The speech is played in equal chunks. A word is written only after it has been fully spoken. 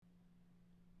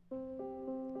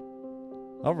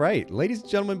All right, ladies and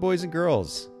gentlemen, boys and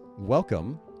girls,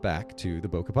 welcome back to the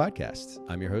Bokeh Podcast.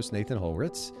 I'm your host, Nathan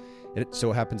Holritz. It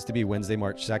so happens to be Wednesday,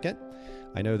 March 2nd.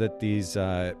 I know that these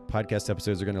podcast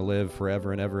episodes are going to live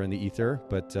forever and ever in the ether,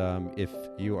 but if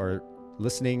you are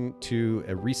listening to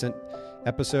a recent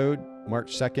episode,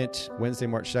 March 2nd, Wednesday,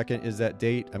 March 2nd is that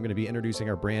date. I'm going to be introducing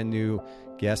our brand new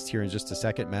guest here in just a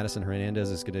second. Madison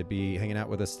Hernandez is going to be hanging out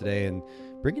with us today and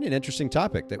bringing an interesting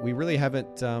topic that we really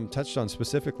haven't touched on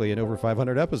specifically in over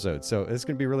 500 episodes. So it's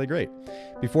going to be really great.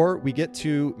 Before we get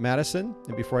to Madison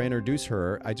and before I introduce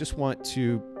her, I just want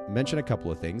to mention a couple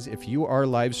of things. If you are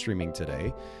live streaming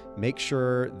today, make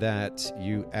sure that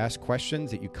you ask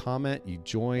questions, that you comment, you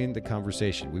join the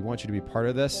conversation. We want you to be part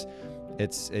of this.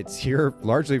 It's here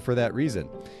largely for that reason.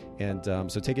 And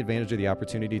so take advantage of the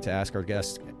opportunity to ask our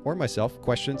guests or myself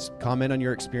questions, comment on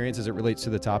your experience as it relates to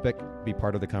the topic, be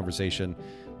part of the conversation.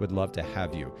 Would love to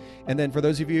have you. And then for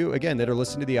those of you, again, that are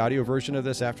listening to the audio version of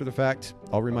this after the fact,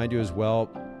 I'll remind you as well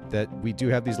that we do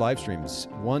have these live streams,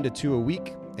 1 to 2 a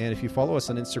week. And if you follow us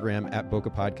on Instagram at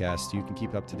Bokeh Podcast, you can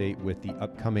keep up to date with the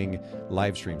upcoming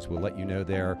live streams. We'll let you know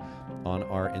there on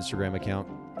our Instagram account,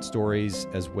 stories,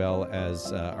 as well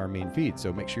as our main feed.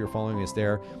 So make sure you're following us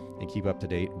there and keep up to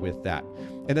date with that.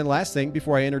 And then last thing,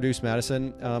 before I introduce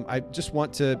Madison, I just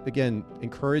want to, again,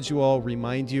 encourage you all,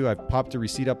 remind you, I've popped a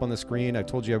receipt up on the screen. I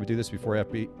told you I would do this before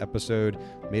every episode,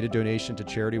 made a donation to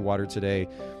Charity Water today.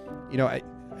 You know,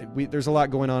 there's a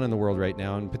lot going on in the world right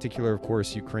now, in particular, of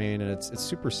course, Ukraine, and it's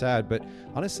super sad, but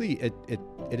honestly,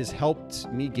 it has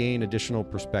helped me gain additional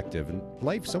perspective. And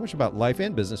life, so much about life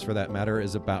and business for that matter,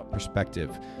 is about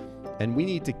perspective. And we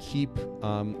need to keep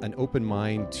an open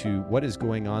mind to what is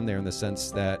going on there, in the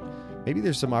sense that maybe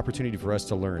there's some opportunity for us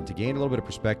to learn, to gain a little bit of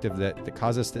perspective that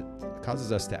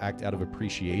causes us to act out of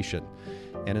appreciation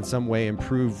and in some way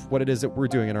improve what it is that we're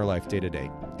doing in our life day to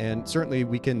day. And certainly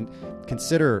we can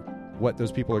consider what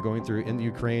those people are going through in the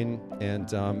Ukraine,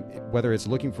 and whether it's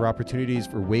looking for opportunities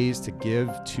for ways to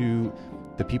give to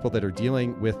the people that are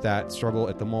dealing with that struggle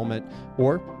at the moment,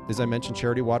 or, as I mentioned,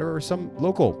 Charity Water or some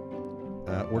local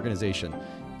organization.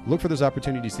 Look for those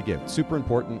opportunities to give. Super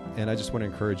important, and I just want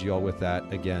to encourage you all with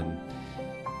that again.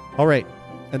 All right,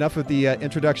 enough of the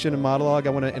introduction and monologue. I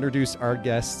want to introduce our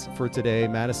guest for today.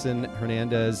 Madison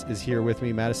Hernandez is here with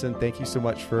me. Madison, thank you so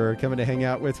much for coming to hang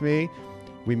out with me.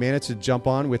 We managed to jump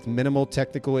on with minimal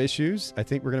technical issues. I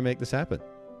think we're going to make this happen.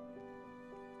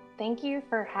 Thank you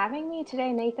for having me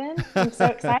today, Nathan. I'm so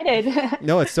excited.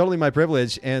 No, it's totally my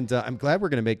privilege. And I'm glad we're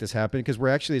going to make this happen, because we're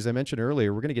actually, as I mentioned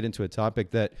earlier, we're going to get into a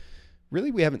topic that really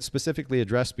we haven't specifically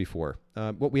addressed before.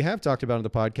 What we have talked about on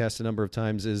the podcast a number of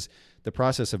times is the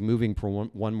process of moving from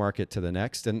one market to the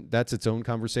next. And that's its own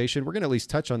conversation. We're going to at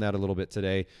least touch on that a little bit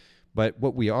today. But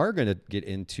what we are going to get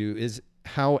into is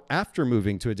how, after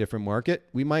moving to a different market,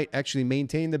 we might actually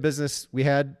maintain the business we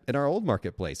had in our old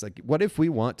marketplace. Like, what if we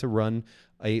want to run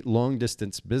a long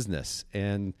distance business?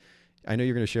 And I know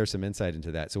you're going to share some insight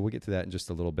into that. So we'll get to that in just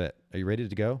a little bit. Are you ready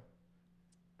to go?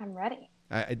 I'm ready.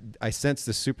 I sense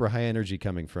the super high energy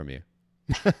coming from you.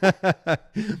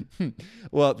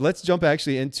 Well, let's jump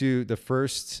actually into the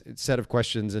first set of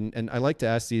questions. And I like to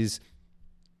ask these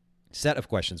set of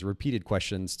questions, repeated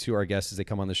questions, to our guests as they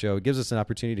come on the show. It gives us an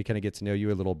opportunity to kind of get to know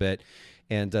you a little bit.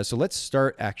 And so let's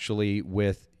start actually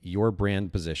with your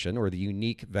brand position, or the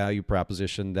unique value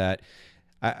proposition that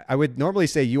I would normally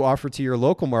say you offer to your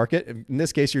local market. In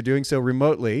this case, you're doing so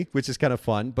remotely, which is kind of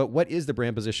fun. But what is the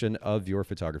brand position of your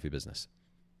photography business?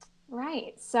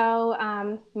 Right. So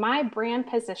my brand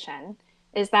position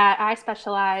is that I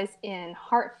specialize in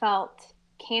heartfelt,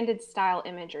 candid style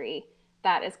imagery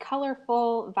that is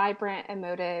colorful, vibrant,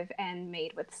 emotive, and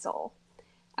made with soul.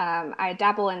 I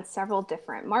dabble in several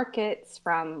different markets,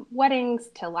 from weddings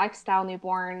to lifestyle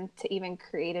newborn to even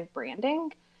creative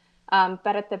branding.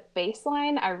 But at the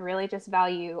baseline, I really just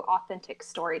value authentic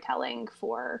storytelling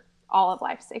for all of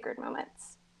life's sacred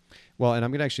moments. Well, and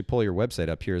I'm going to actually pull your website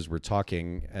up here as we're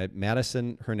talking at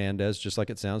Madison Hernandez, just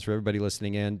like it sounds for everybody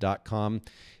listening in, .com,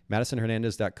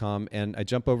 MadisonHernandez.com. And I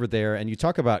jump over there and you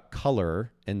talk about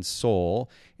color and soul,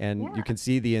 and you can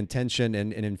see the intention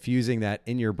and infusing that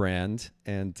in your brand.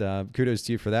 And kudos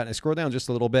to you for that. And I scroll down just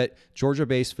a little bit.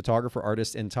 Georgia-based photographer,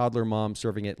 artist, and toddler mom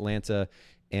serving Atlanta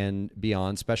and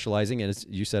beyond, specializing, as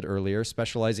you said earlier,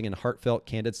 specializing in heartfelt,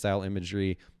 candid style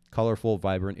imagery, colorful,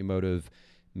 vibrant, emotive,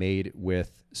 made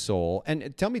with soul.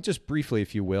 And tell me just briefly,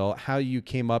 if you will, how you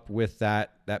came up with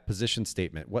that position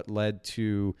statement. What led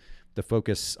to the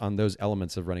focus on those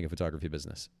elements of running a photography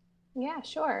business? Yeah,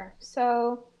 sure.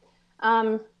 So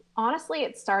honestly,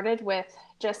 it started with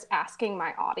just asking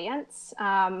my audience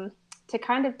to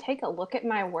kind of take a look at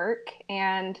my work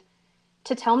and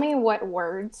to tell me what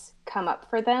words come up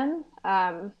for them,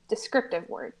 descriptive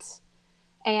words.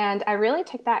 And I really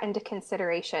took that into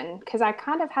consideration because I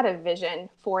kind of had a vision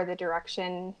for the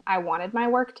direction I wanted my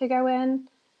work to go in.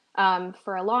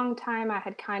 For a long time, I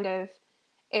had kind of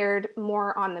aired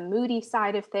more on the moody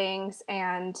side of things.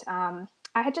 And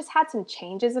I had just had some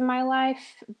changes in my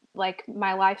life. Like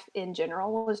my life in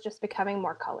general was just becoming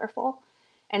more colorful.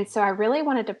 And so I really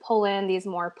wanted to pull in these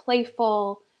more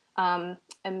playful,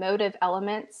 emotive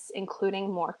elements,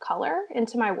 including more color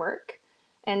into my work.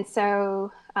 And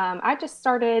so I just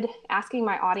started asking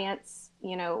my audience,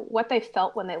 what they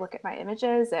felt when they look at my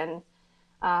images. And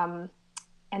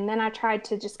then I tried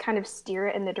to just kind of steer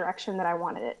it in the direction that I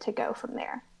wanted it to go from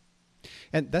there.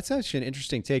 And that's actually an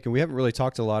interesting take. And we haven't really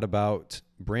talked a lot about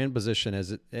brand position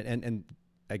and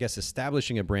I guess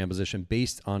establishing a brand position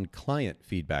based on client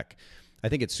feedback. I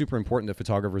think it's super important that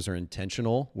photographers are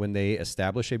intentional when they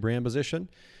establish a brand position.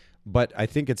 But I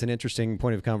think it's an interesting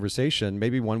point of conversation,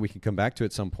 maybe one we can come back to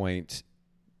at some point,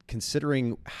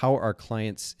 considering how our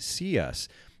clients see us.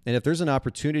 And if there's an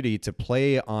opportunity to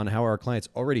play on how our clients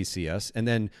already see us and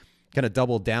then kind of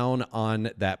double down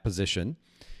on that position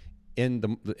in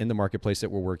the marketplace that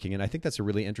we're working in, I think that's a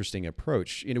really interesting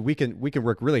approach. We can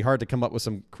work really hard to come up with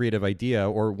some creative idea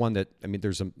or one that,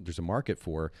 there's a market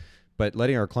for. But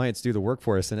letting our clients do the work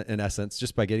for us, in essence,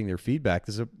 just by getting their feedback,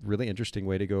 is a really interesting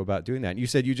way to go about doing that. And you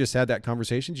said you just had that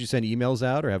conversation. Did you send emails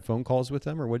out or have phone calls with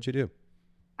them, or what'd you do?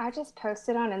 I just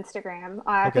posted on Instagram.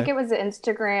 I think it was the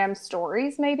Instagram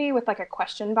stories, maybe with like a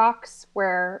question box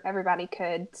where everybody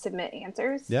could submit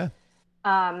answers. Yeah.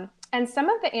 And some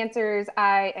of the answers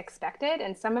I expected,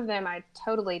 and some of them I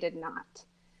totally did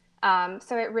not.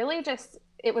 So it really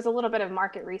it was a little bit of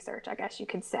market research, I guess you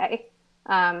could say.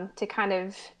 To kind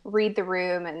of read the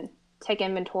room and take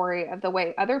inventory of the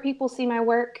way other people see my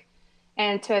work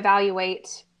and to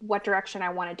evaluate what direction I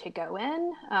wanted to go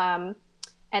in.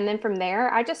 And then from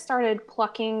there, I just started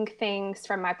plucking things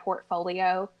from my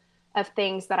portfolio of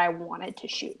things that I wanted to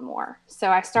shoot more.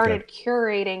 So I started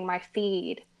curating my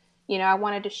feed. I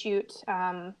wanted to shoot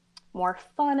more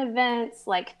fun events,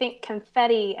 like think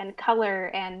confetti and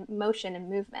color and motion and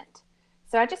movement.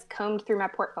 So I just combed through my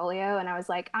portfolio and I was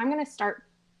like, I'm going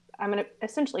to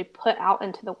essentially put out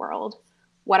into the world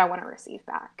what I want to receive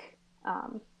back.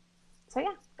 So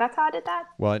yeah, that's how I did that.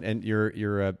 Well, and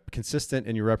you're consistent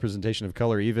in your representation of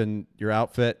color, even your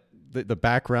outfit, the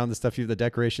background, the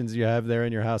decorations you have there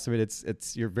in your house.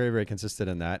 You're very, very consistent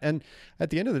in that. And at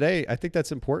the end of the day, I think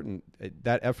that's important,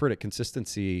 that effort at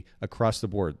consistency across the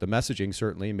board, the messaging,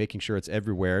 certainly making sure it's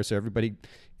everywhere. So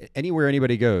anywhere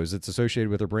anybody goes, it's associated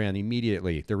with a brand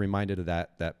immediately. They're reminded of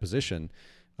that position.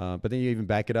 But then you even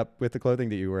back it up with the clothing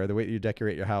that you wear, the way that you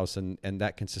decorate your house, and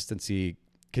that consistency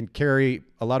can carry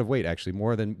a lot of weight, actually,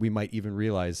 more than we might even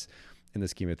realize in the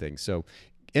scheme of things. So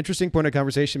interesting point of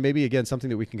conversation, maybe, again, something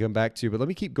that we can come back to. But let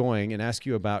me keep going and ask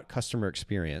you about customer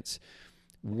experience.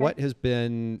 Okay. What has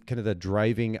been kind of the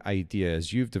driving idea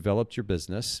as you've developed your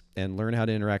business and learn how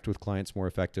to interact with clients more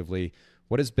effectively?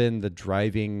 What has been the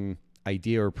driving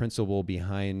idea or principle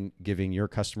behind giving your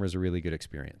customers a really good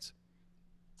experience?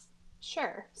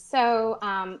 Sure. So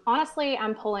honestly,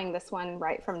 I'm pulling this one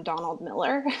right from Donald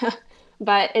Miller,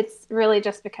 but it's really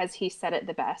just because he said it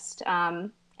the best.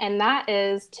 And that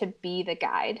is to be the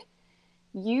guide.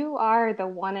 You are the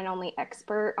one and only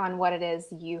expert on what it is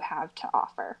you have to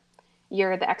offer.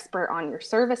 You're the expert on your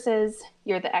services.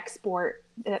 You're the expert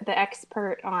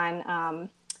on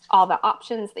all the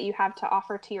options that you have to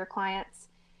offer to your clients.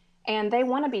 And they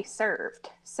want to be served.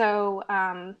 So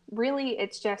really,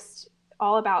 it's just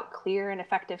all about clear and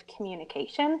effective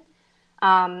communication.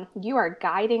 You are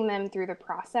guiding them through the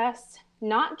process,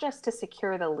 not just to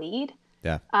secure the lead,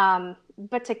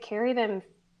 but to carry them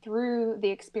through the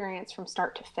experience from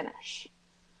start to finish.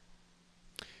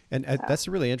 And that's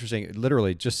really interesting.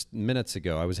 Literally just minutes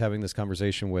ago, I was having this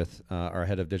conversation with our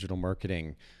head of digital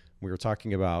marketing. We were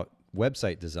talking about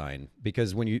website design,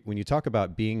 because when you talk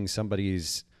about being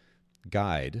somebody's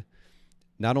guide,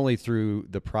 not only through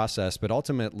the process, but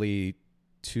ultimately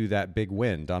to that big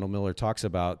win. Donald Miller talks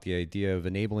about the idea of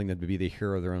enabling them to be the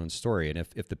hero of their own story. And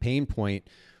if the pain point,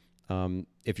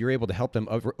 if you're able to help them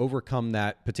overcome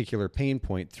that particular pain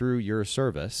point through your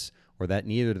service, or that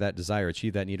need or that desire,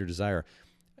 achieve that need or desire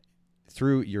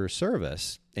through your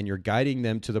service, and you're guiding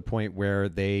them to the point where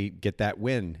they get that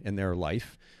win in their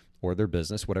life or their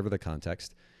business, whatever the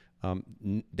context,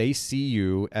 they see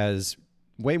you as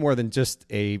way more than just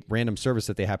a random service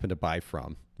that they happen to buy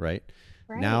from, right?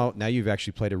 Now you've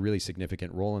actually played a really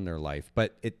significant role in their life.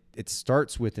 But it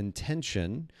starts with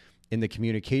intention in the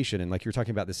communication. And like you're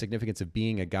talking about the significance of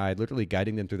being a guide, literally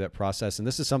guiding them through that process. And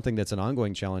this is something that's an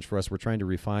ongoing challenge for us. We're trying to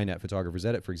refine at Photographers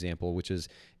Edit, for example, which is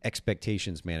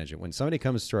expectations management. When somebody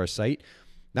comes to our site,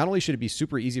 not only should it be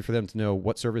super easy for them to know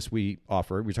what service we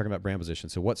offer, we're talking about brand position,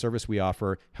 so what service we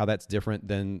offer, how that's different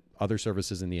than other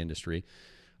services in the industry.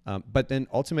 But then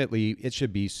ultimately, it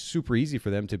should be super easy for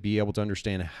them to be able to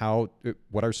understand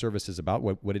what our service is about,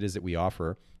 what it is that we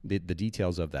offer, the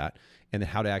details of that, and then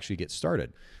how to actually get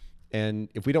started. And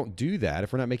if we don't do that,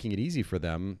 if we're not making it easy for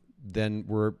them, then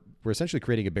we're essentially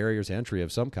creating a barrier to entry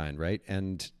of some kind, right?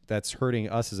 And that's hurting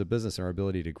us as a business and our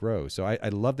ability to grow. So I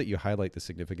love that you highlight the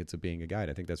significance of being a guide.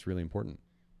 I think that's really important.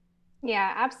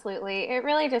 Yeah, absolutely. It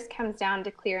really just comes down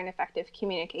to clear and effective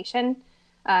communication.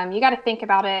 You got to think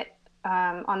about it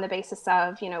on the basis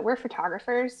of, we're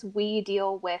photographers. We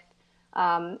deal with,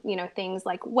 things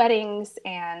like weddings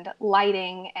and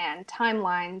lighting and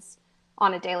timelines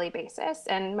on a daily basis.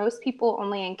 And most people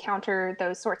only encounter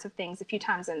those sorts of things a few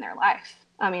times in their life.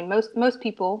 I mean, most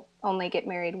people only get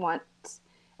married once.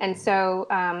 And so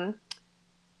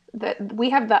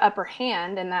we have the upper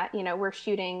hand in that, we're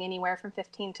shooting anywhere from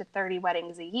 15 to 30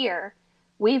 weddings a year.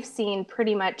 We've seen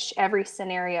pretty much every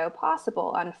scenario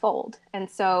possible unfold. And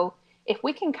so if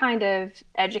we can kind of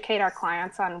educate our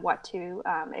clients on what to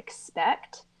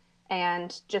expect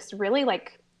and just really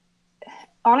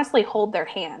honestly hold their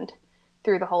hand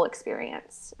through the whole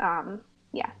experience.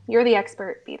 You're the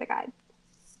expert, be the guide.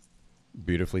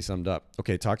 Beautifully summed up.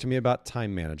 Okay, talk to me about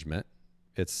time management.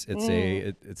 It's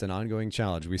an ongoing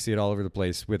challenge. We see it all over the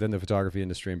place within the photography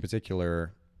industry in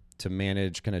particular, to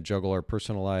manage, kind of juggle our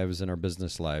personal lives and our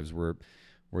business lives.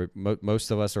 Most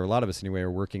of us, or a lot of us anyway,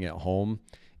 are working at home.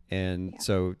 And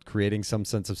so creating some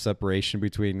sense of separation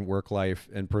between work life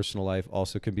and personal life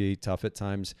also can be tough at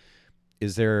times.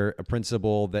 Is there a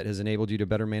principle that has enabled you to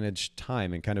better manage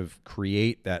time and kind of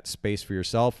create that space for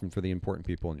yourself and for the important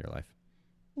people in your life?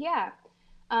 Yeah.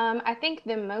 I think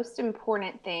the most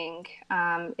important thing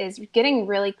is getting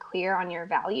really clear on your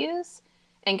values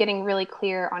and getting really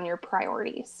clear on your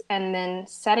priorities, and then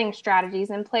setting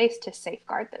strategies in place to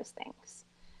safeguard those things.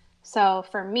 So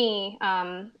for me,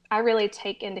 I really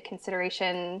take into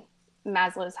consideration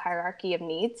Maslow's hierarchy of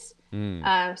needs.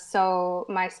 So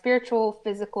my spiritual,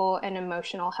 physical, and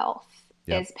emotional health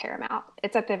is paramount.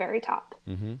 It's at the very top,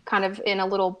 kind of in a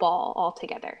little ball all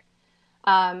together.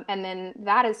 And then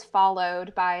that is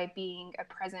followed by being a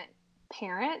present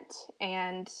parent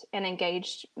and an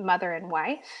engaged mother and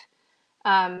wife.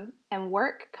 And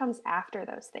work comes after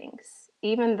those things.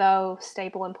 Even though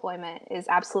stable employment is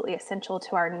absolutely essential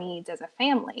to our needs as a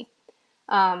family,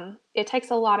 it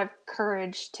takes a lot of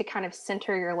courage to kind of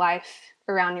center your life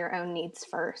around your own needs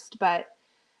first. But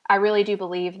I really do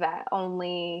believe that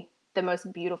only the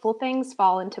most beautiful things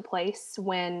fall into place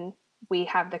when we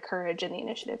have the courage and the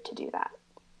initiative to do that.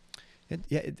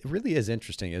 It really is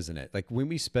interesting, isn't it? Like when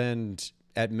we spend,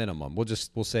 at minimum,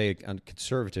 we'll say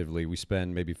conservatively, we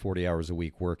spend maybe 40 hours a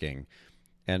week working.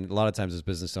 And a lot of times as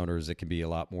business owners, it can be a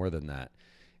lot more than that.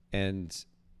 And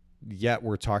yet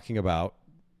we're talking about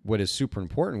what is super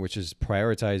important, which is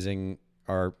prioritizing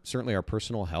certainly our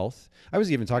personal health. I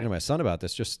was even talking to my son about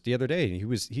this just the other day.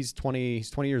 He's 20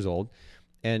 years old,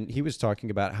 and he was talking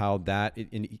about how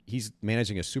he's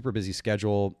managing a super busy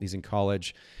schedule. He's in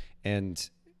college, and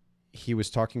he was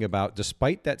talking about,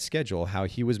 despite that schedule, how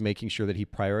he was making sure that he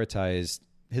prioritized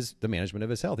the management of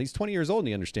his health. He's 20 years old and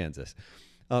he understands this.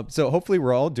 So hopefully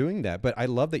we're all doing that. But I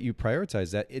love that you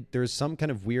prioritize that. There's some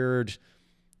kind of weird,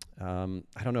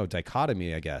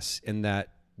 dichotomy, I guess, in that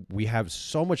we have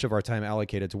so much of our time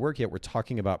allocated to work, yet we're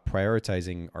talking about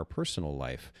prioritizing our personal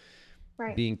life,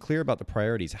 right? Being clear about the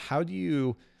priorities.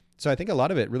 So I think a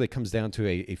lot of it really comes down to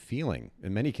a feeling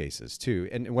in many cases too.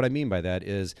 And what I mean by that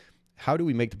is, how do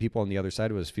we make the people on the other side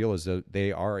of us feel as though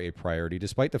they are a priority,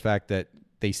 despite the fact that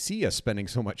they see us spending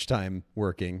so much time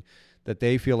working, that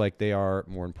they feel like they are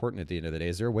more important at the end of the day?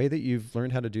 Is there a way that you've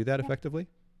learned how to do that effectively?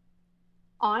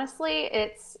 Honestly,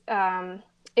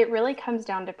 it really comes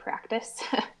down to practice.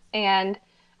 And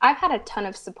I've had a ton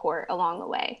of support along the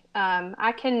way.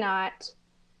 I cannot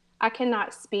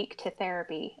speak to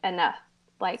therapy enough.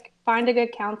 Like, find a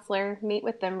good counselor, meet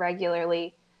with them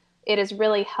regularly. It has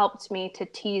really helped me to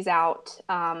tease out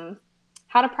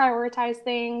how to prioritize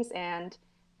things and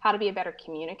how to be a better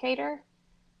communicator.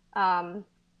 And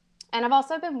I've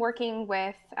also been working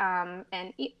with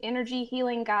an energy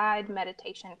healing guide,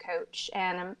 meditation coach,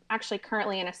 and I'm actually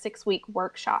currently in a 6-week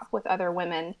workshop with other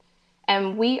women.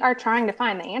 And we are trying to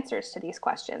find the answers to these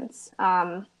questions.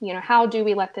 How do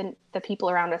we let the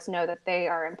people around us know that they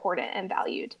are important and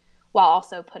valued while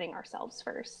also putting ourselves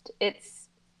first?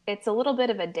 It's a little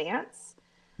bit of a dance,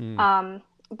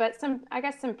 But I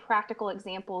guess some practical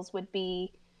examples would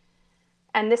be,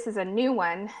 and this is a new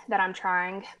one that I'm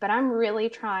trying, but I'm really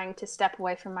trying to step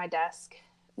away from my desk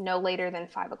no later than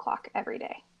 5 o'clock every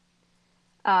day.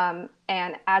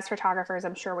 And as photographers,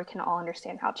 I'm sure we can all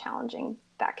understand how challenging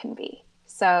that can be.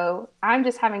 So I'm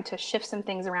just having to shift some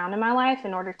things around in my life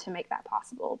in order to make that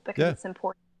possible, because it's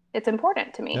important. It's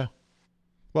important to me. Yeah.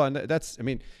 Well, and that's, I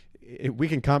mean, we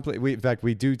can in fact,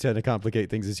 we do tend to complicate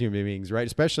things as human beings, right?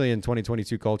 Especially in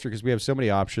 2022 culture, because we have so many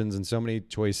options and so many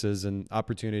choices and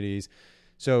opportunities.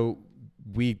 So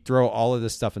we throw all of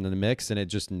this stuff into the mix, and it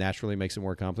just naturally makes it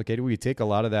more complicated. We take a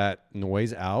lot of that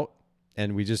noise out,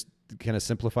 and we just kind of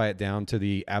simplify it down to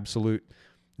the absolute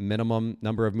minimum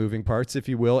number of moving parts, if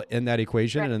you will, in that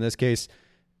equation. Right. And in this case,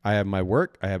 I have my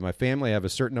work, I have my family, I have a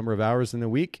certain number of hours in the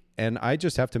week, and I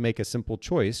just have to make a simple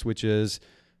choice, which is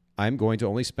I'm going to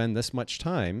only spend this much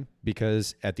time,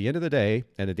 because at the end of the day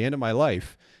and at the end of my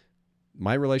life,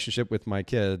 my relationship with my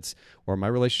kids, or my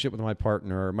relationship with my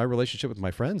partner, or my relationship with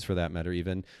my friends, for that matter,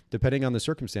 even depending on the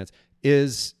circumstance,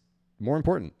 is more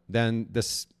important than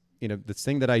this, this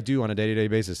thing that I do on a day-to-day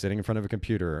basis, sitting in front of a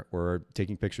computer or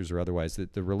taking pictures or otherwise.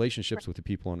 The relationships with the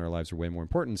people in our lives are way more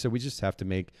important. So we just have to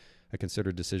make a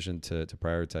considered decision to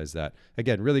prioritize that.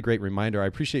 Again, really great reminder. I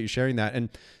appreciate you sharing that. And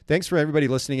thanks for everybody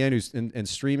listening in and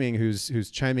streaming,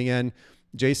 who's chiming in.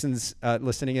 Jason's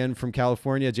listening in from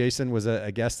California. Jason was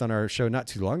a guest on our show not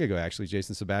too long ago, actually,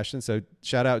 Jason Sebastian. So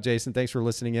shout out, Jason. Thanks for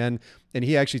listening in. And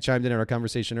he actually chimed in our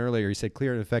conversation earlier. He said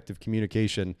clear and effective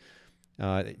communication.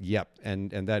 Yep.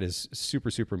 And that is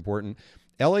super, super important.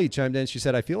 Ellie chimed in. She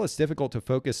said, I feel it's difficult to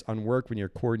focus on work when your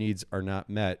core needs are not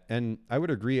met. And I would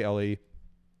agree, Ellie.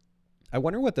 I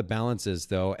wonder what the balance is,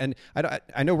 though. And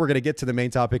I know we're going to get to the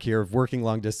main topic here of working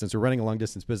long distance or running a long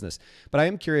distance business, but I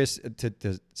am curious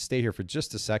to stay here for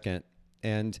just a second.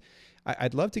 And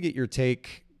I'd love to get your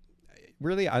take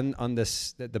really on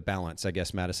this, the balance, I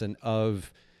guess, Madison,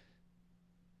 of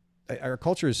our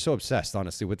culture is so obsessed,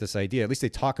 honestly, with this idea. At least they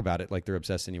talk about it like they're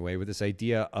obsessed anyway, with this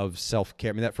idea of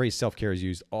self-care. I mean, that phrase self-care is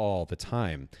used all the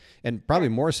time, and probably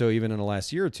more so even in the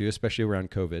last year or two, especially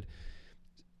around COVID.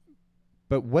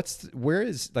 But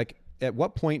at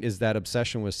what point is that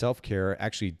obsession with self-care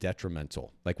actually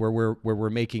detrimental? Like where we're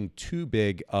making too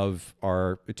big a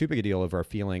deal of our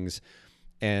feelings,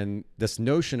 and this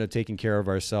notion of taking care of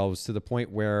ourselves to the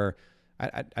point where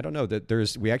I don't know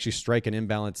that we actually strike an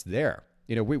imbalance there.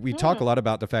 We talk a lot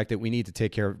about the fact that we need to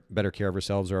take better care of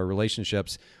ourselves or our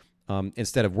relationships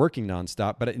instead of working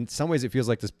nonstop. But in some ways, it feels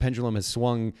like this pendulum has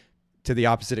swung to the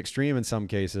opposite extreme in some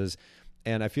cases.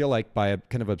 And I feel like by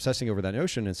kind of obsessing over that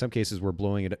notion, in some cases, we're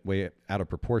blowing it way out of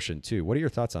proportion too. What are your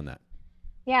thoughts on that?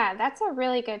 Yeah, that's a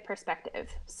really good perspective.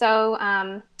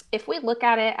 So if we look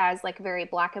at it as like very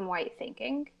black and white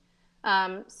thinking,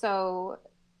 so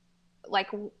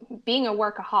like being a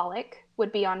workaholic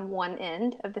would be on one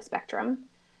end of the spectrum.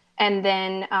 And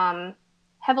then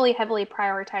heavily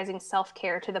prioritizing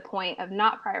self-care to the point of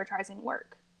not prioritizing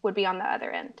work would be on the other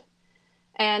end.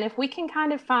 And if we can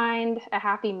kind of find a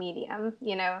happy medium,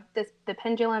 the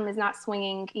pendulum is not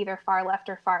swinging either far left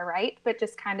or far right, but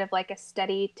just kind of like a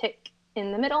steady tick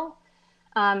in the middle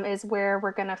is where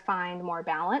we're going to find more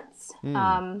balance.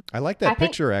 I like that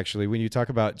picture, actually, when you talk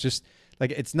about just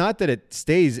like, it's not that it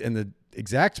stays in the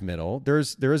exact middle. There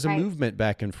is a movement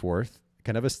back and forth,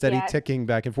 kind of a steady ticking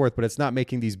back and forth, but it's not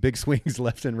making these big swings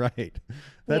left and right.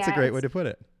 That's a great way to put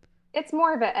it. It's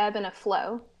more of an ebb and a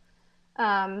flow.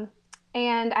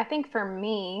 And I think for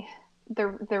me,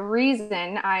 the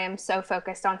reason I am so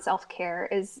focused on self-care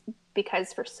is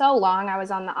because for so long I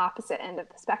was on the opposite end of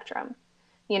the spectrum,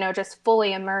 just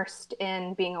fully immersed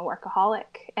in being a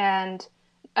workaholic and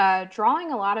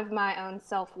drawing a lot of my own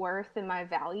self-worth and my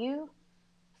value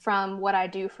from what I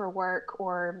do for work,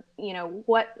 or,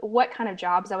 what kind of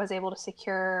jobs I was able to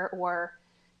secure, or,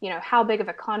 how big of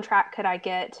a contract could I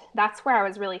get. That's where I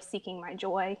was really seeking my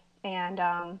joy and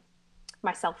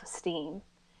my self-esteem.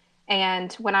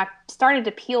 And when I started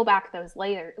to peel back those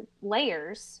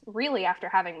layers, really after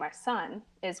having my son,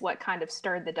 is what kind of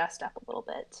stirred the dust up a little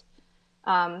bit.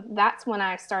 That's when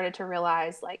I started to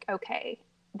realize, like, okay,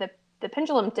 the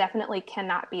pendulum definitely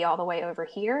cannot be all the way over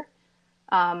here.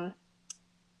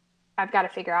 I've got to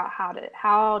figure out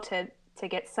how to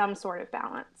get some sort of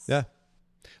balance. Yeah.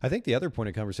 I think the other point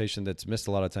of conversation that's missed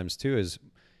a lot of times too is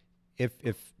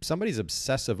if somebody's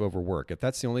obsessive over work, if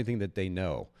that's the only thing that they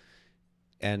know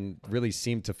and really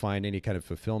seem to find any kind of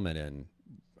fulfillment in,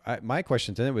 my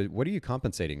question to them is, what are you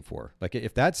compensating for? Like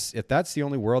if that's the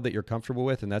only world that you're comfortable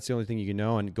with, and that's the only thing you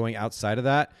know, and going outside of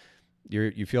that,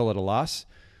 you feel at a loss,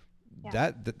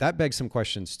 Yeah. that begs some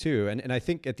questions too. And I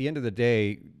think at the end of the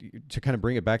day, to kind of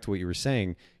bring it back to what you were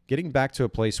saying, getting back to a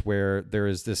place where there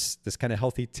is this kind of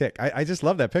healthy tick. I just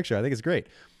love that picture. I think it's great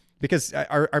because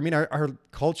our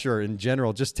culture in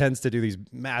general just tends to do these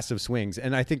massive swings.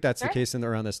 And I think that's the case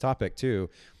around this topic too.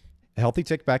 A healthy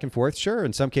tick back and forth. Sure.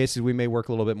 In some cases we may work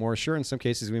a little bit more. Sure. In some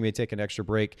cases we may take an extra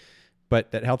break,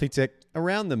 but that healthy tick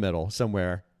around the middle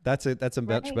somewhere, that's a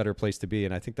much better place to be.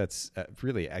 And I think that's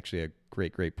really actually a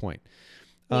great point.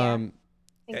 Yeah.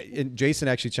 And Jason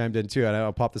actually chimed in too, and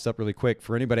I'll pop this up really quick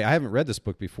for anybody. I haven't read this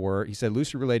book before. He said,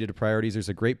 loosely related to priorities, there's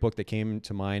a great book that came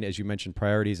to mind as you mentioned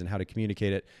priorities and how to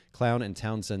communicate it, Clown and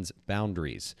Townsend's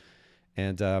Boundaries.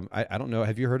 And I don't know,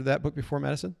 have you heard of that book before,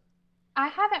 Madison? I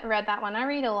haven't read that one. I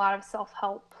read a lot of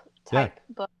self-help type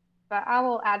books, but I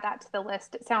will add that to the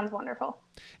list. It sounds wonderful.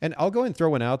 And I'll go and throw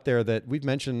one out there that we've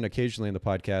mentioned occasionally in the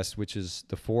podcast, which is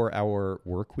the 4-Hour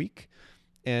Work Week.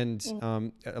 And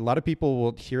a lot of people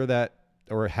will hear that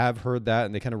or have heard that,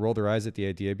 and they kind of roll their eyes at the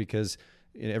idea because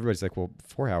everybody's like, well,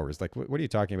 4 hours, like, what are you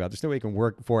talking about? There's no way you can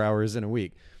work 4 hours in a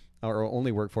week or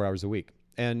only work 4 hours a week.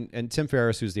 And Tim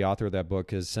Ferriss, who's the author of that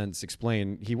book, has since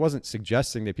explained he wasn't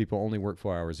suggesting that people only work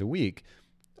 4 hours a week.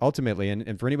 Ultimately,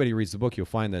 and for anybody who reads the book, you'll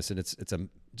find this, and it's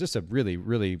just a really,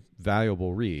 really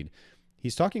valuable read.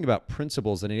 He's talking about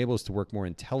principles that enable us to work more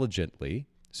intelligently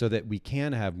so that we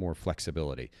can have more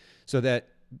flexibility. So that,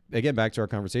 again, back to our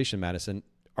conversation, Madison,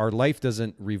 our life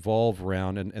doesn't revolve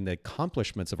around, and the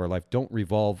accomplishments of our life don't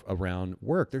revolve around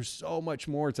work. There's so much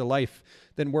more to life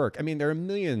than work. I mean, there are a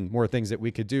million more things that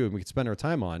we could do and we could spend our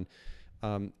time on.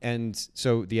 And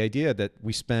so the idea that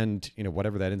we spend,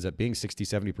 whatever that ends up being, 60,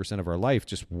 70% of our life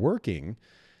just working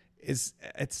it's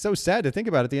so sad to think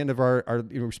about. At the end of our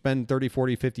we spend 30,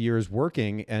 40, 50 years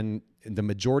working, and the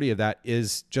majority of that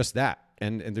is just that.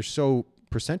 And there's so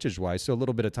percentage wise, so a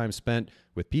little bit of time spent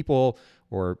with people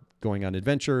or going on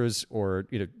adventures or,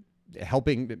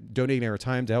 helping, donating our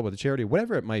time to help with a charity,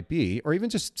 whatever it might be, or even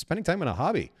just spending time on a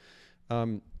hobby.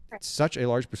 Such a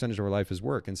large percentage of our life is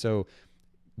work. And so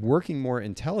working more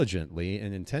intelligently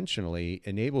and intentionally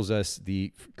enables us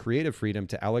the creative freedom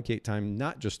to allocate time,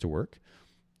 not just to work,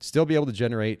 still be able to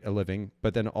generate a living,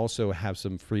 but then also have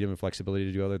some freedom and flexibility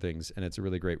to do other things. And it's a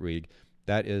really great read.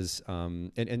 That is,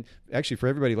 and actually for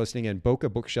everybody listening in,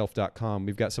 bokehbookshelf.com,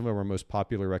 we've got some of our most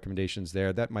popular recommendations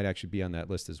there. That might actually be on that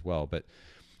list as well. But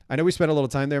I know we spent a little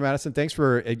time there, Madison. Thanks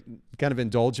for kind of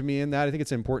indulging me in that. I think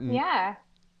it's important. Yeah.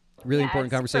 Really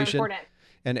important conversation. Important.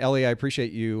 And Ellie, I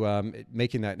appreciate you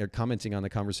making that and commenting on the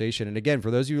conversation. And again,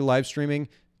 for those of you live streaming,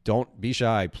 don't be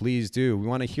shy. Please do. We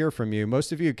want to hear from you.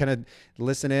 Most of you kind of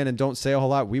listen in and don't say a whole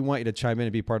lot. We want you to chime in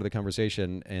and be part of the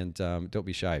conversation. And don't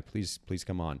be shy. Please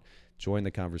come on. Join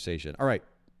the conversation. All right.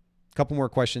 A couple more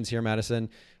questions here, Madison.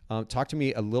 Talk to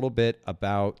me a little bit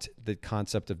about the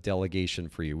concept of delegation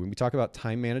for you. When we talk about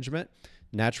time management,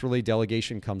 naturally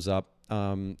delegation comes up.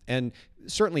 And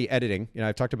certainly editing,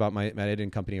 I've talked about my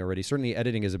editing company already. Certainly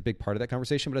editing is a big part of that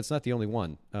conversation, but it's not the only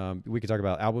one. We could talk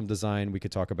about album design. We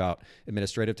could talk about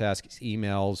administrative tasks,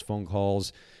 emails, phone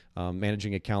calls,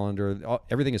 managing a calendar,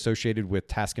 everything associated with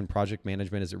task and project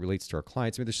management as it relates to our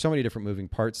clients. I mean, there's so many different moving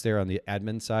parts there on the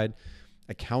admin side.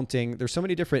 Accounting, there's so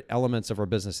many different elements of our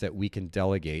business that we can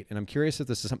delegate. And I'm curious if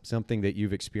this is something that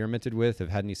you've experimented with, have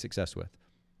had any success with.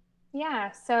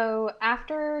 Yeah, so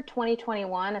after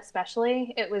 2021,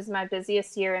 especially, it was my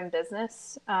busiest year in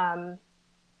business.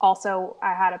 Also,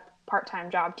 I had a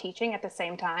part-time job teaching at the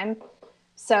same time.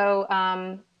 So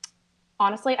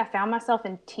honestly, I found myself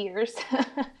in tears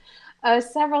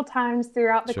several times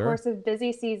throughout the course of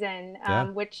busy season,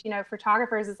 which,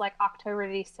 photographers is like October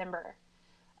to December.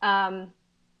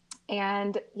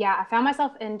 And yeah, I found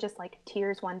myself in just like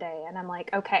tears one day, and I'm like,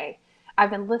 okay, I've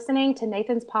been listening to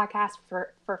Nathan's podcast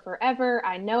for forever.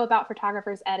 I know about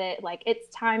Photographers Edit. Like,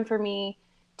 it's time for me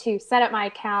to set up my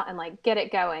account and like get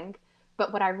it going.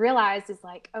 But what I realized is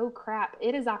like, oh crap,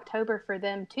 it is October for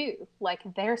them too. Like,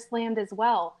 they're slammed as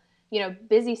well.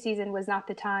 Busy season was not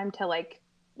the time to like,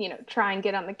 try and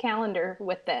get on the calendar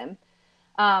with them.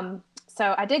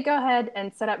 So I did go ahead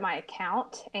and set up my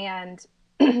account, and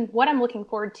what I'm looking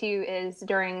forward to is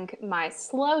during my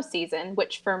slow season,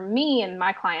 which for me and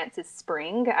my clients is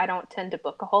spring. I don't tend to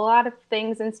book a whole lot of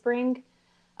things in spring,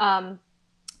 but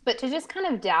to just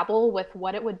kind of dabble with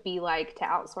what it would be like to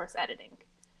outsource editing.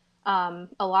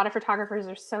 A lot of photographers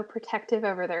are so protective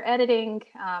over their editing.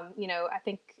 I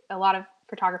think a lot of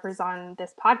photographers on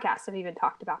this podcast have even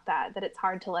talked about that it's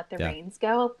hard to let the reins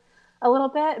go a little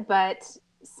bit, but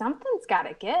something's got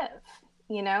to give.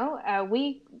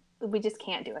 We just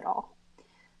can't do it all.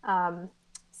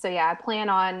 So yeah, I plan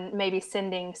on maybe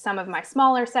sending some of my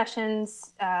smaller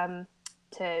sessions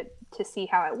to to see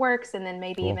how it works, and then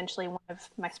maybe Cool. eventually one of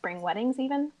my spring weddings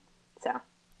even. So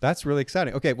That's really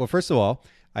exciting. Okay, well, first of all,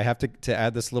 I have to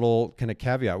add this little kind of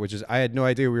caveat, which is I had no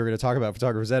idea we were going to talk about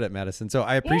Photographers Edit, Madison. So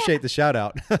I yeah, appreciate the shout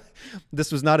out.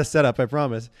 This was not a setup, I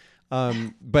promise.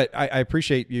 But I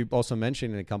appreciate you also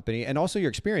mentioning the company and also your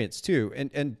experience too,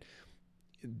 and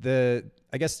the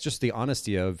I guess just the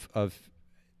honesty of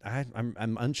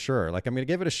I'm unsure. Like I'm going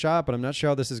to give it a shot, but I'm not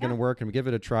sure how this is going to work. I'm going to give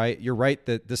it a try. You're right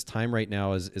that this time right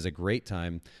now is a great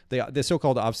time. The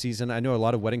so-called off season. I know a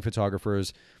lot of wedding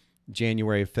photographers.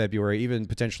 January, February, even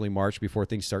potentially March before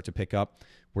things start to pick up,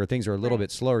 where things are a little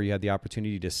bit slower. You had the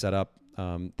opportunity to set up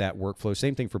that workflow.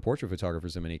 Same thing for portrait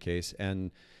photographers in many cases.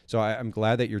 And so I'm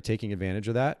glad that you're taking advantage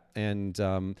of that. And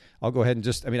I'll go ahead and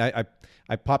just,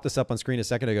 I popped this up on screen a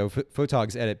second ago.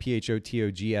 Photogs Edit,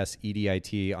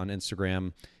 PHOTOGSEDIT on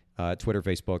Instagram, Twitter,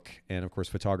 Facebook, and of course,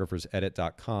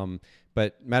 photographersedit.com.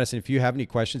 But Madison, if you have any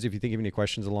questions, if you think of any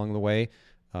questions along the way,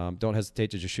 don't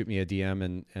hesitate to just shoot me a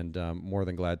DM, and more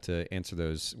than glad to answer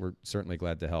those. We're certainly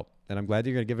glad to help. And I'm glad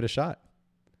you're going to give it a shot.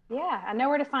 yeah, I know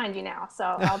where to find you now, so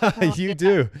I'll definitely You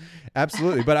do.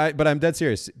 Absolutely. But I'm dead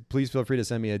serious. Please feel free to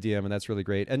send me a DM, and that's really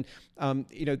great. And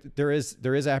there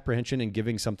is apprehension in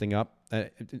giving something up.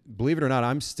 Believe it or not,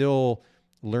 I'm still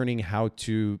learning how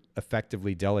to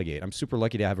effectively delegate. I'm super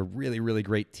lucky to have a really, really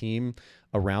great team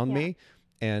around me.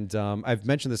 And I've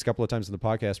mentioned this a couple of times in the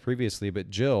podcast previously, but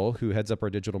Jill, who heads up our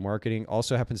digital marketing,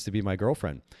 also happens to be my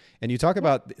girlfriend. And you talk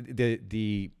about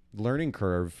the learning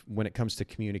curve when it comes to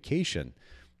communication.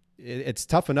 It's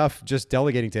tough enough just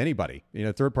delegating to anybody,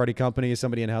 third-party company,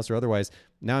 somebody in-house or otherwise.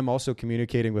 Now I'm also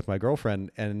communicating with my girlfriend.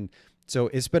 And so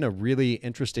it's been a really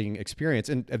interesting experience,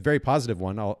 and a very positive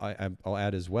one, I'll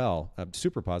add as well,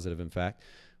 super positive, in fact.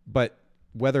 But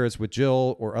whether it's with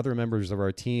Jill or other members of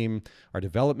our team, our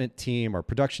development team, our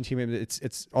production team,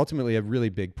 it's ultimately a really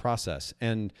big process.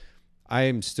 And I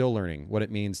am still learning what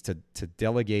it means to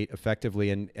delegate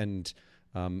effectively. And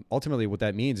ultimately what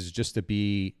that means is just to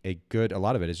be a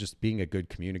lot of it is just being a good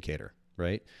communicator,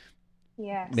 right?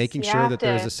 Yes. Making sure that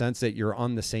there's a sense that you're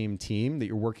on the same team, that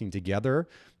you're working together,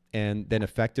 and then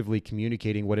effectively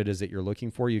communicating what it is that you're looking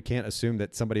for. You can't assume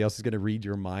that somebody else is going to read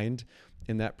your mind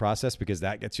in that process, because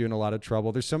that gets you in a lot of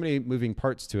trouble. There's so many moving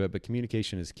parts to it, but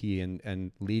communication is key,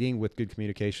 and leading with good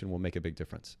communication will make a big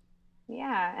difference.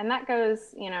 Yeah, and that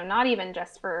goes, not even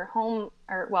just for home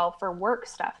for work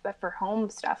stuff, but for home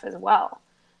stuff as well.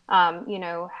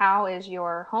 How is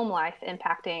your home life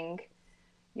impacting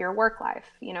your work life?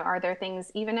 Are there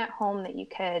things even at home that you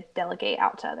could delegate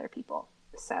out to other people?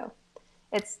 So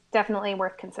it's definitely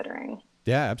worth considering.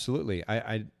 Yeah, absolutely.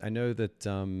 I know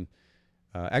that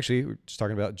actually, we're just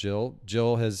talking about Jill.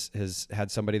 Jill has had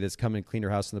somebody that's come and cleaned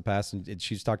her house in the past, and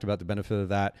she's talked about the benefit of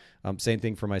that. Same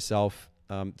thing for myself.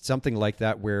 Something like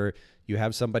that, where you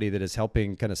have somebody that is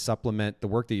helping kind of supplement the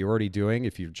work that you're already doing.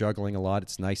 If you're juggling a lot,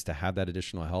 it's nice to have that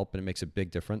additional help, and it makes a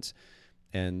big difference.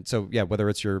 And so, yeah, whether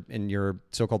it's in your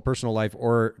so-called personal life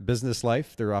or business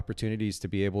life, there are opportunities to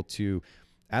be able to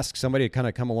ask somebody to kind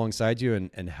of come alongside you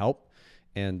and help.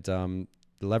 And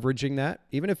leveraging that,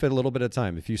 even if at a little bit of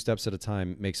time, a few steps at a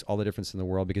time, makes all the difference in the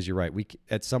world. Because you're right,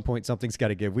 at some point something's got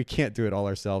to give. We can't do it all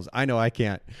ourselves. I know I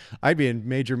can't. I'd be in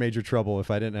major trouble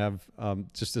if I didn't have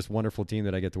just this wonderful team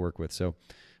that I get to work with. So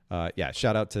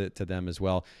shout out to them as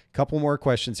well. Couple more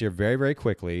questions here very, very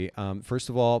quickly. First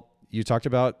of all, you talked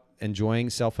about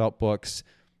enjoying self-help books.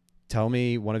 Tell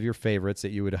me one of your favorites that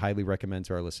you would highly recommend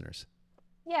to our listeners.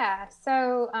 Yeah,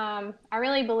 so I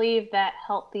really believe that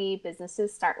healthy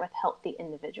businesses start with healthy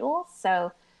individuals.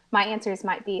 So my answers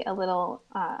might be a little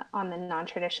on the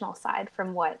non-traditional side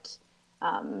from what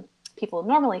people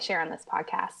normally share on this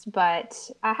podcast, but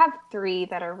I have three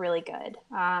that are really good.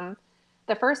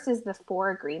 The first is The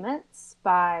Four Agreements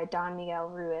by Don Miguel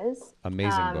Ruiz.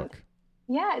 Amazing book.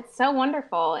 Yeah, it's so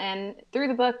wonderful. And through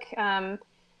the book,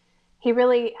 he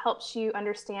really helps you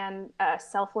understand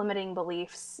self-limiting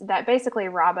beliefs that basically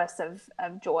rob us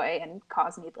of joy and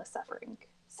cause needless suffering.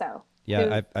 So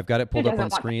yeah, I've got it pulled up on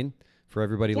screen for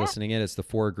everybody listening in. It's The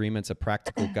Four Agreements, A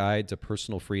Practical Guide to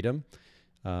Personal Freedom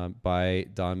by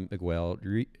Don Miguel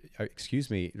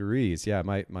Ruiz. Yeah,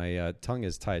 my tongue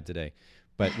is tied today.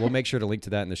 But we'll make sure to link to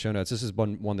that in the show notes. This is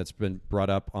one that's been brought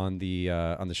up on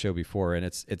the show before, and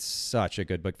it's such a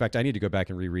good book. In fact, I need to go back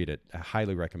and reread it. I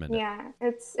highly recommend it. Yeah,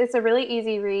 it's a really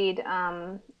easy read.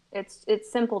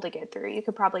 It's simple to get through. You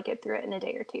could probably get through it in a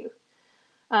day or two.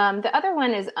 The other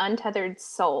one is Untethered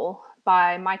Soul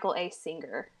by Michael A.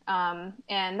 Singer,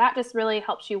 and that just really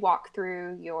helps you walk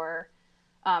through your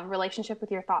relationship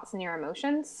with your thoughts and your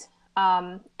emotions.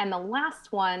 And the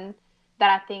last one that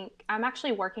I think I'm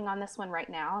actually working on this one right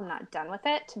now. I'm not done with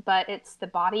it, but it's The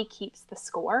Body Keeps the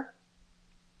Score.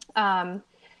 And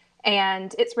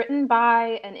it's written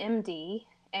by an MD,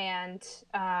 and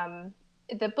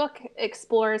the book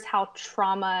explores how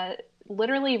trauma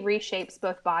literally reshapes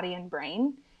both body and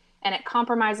brain, and it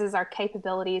compromises our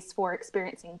capabilities for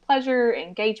experiencing pleasure,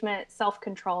 engagement,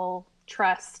 self-control,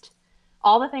 trust,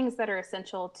 all the things that are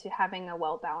essential to having a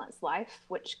well-balanced life,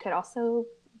 which could also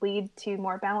lead to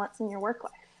more balance in your work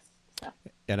life. So.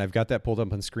 And I've got that pulled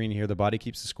up on screen here. The Body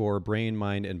Keeps the Score, Brain,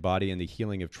 Mind, and Body, and the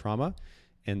Healing of Trauma.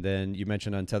 And then you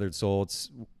mentioned Untethered Soul. It's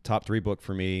top 3 book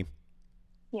for me.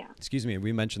 Yeah. Excuse me.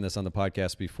 We mentioned this on the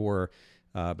podcast before,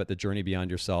 but The Journey Beyond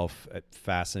Yourself,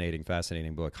 fascinating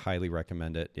book. Highly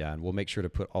recommend it. Yeah. And we'll make sure to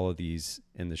put all of these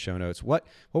in the show notes. What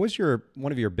was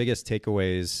one of your biggest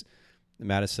takeaways,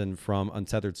 Madison, from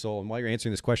Untethered Soul? And while you're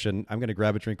answering this question, I'm going to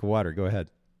grab a drink of water. Go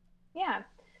ahead. Yeah.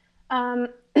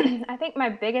 I think my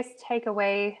biggest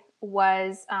takeaway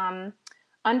was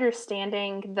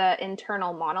understanding the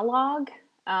internal monologue.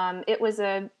 It was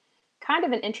a kind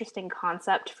of an interesting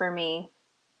concept for me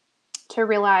to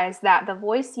realize that the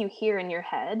voice you hear in your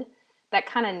head that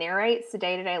kind of narrates the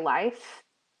day-to-day life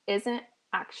isn't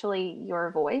actually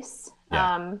your voice.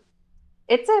 Yeah.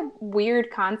 It's a weird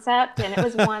concept, and it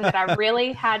was one that I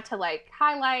really had to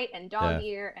highlight and dog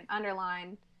ear and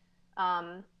underline.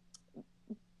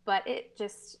 But it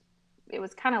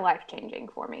was kind of life-changing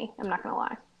for me. I'm not going to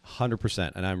lie.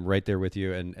 100%. And I'm right there with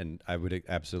you. And I would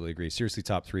absolutely agree. Seriously,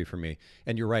 top 3 for me.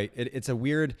 And you're right. It's a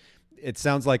weird, it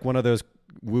sounds like one of those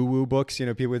woo-woo books,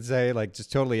 people would say,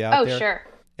 just totally out there. Oh, sure.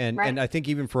 And right. And I think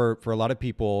even for a lot of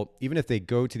people, even if they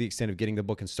go to the extent of getting the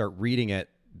book and start reading it,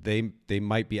 they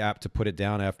might be apt to put it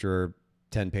down after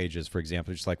 10 pages, for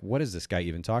example. Just what is this guy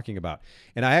even talking about?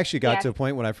 And I actually got to a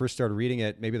point when I first started reading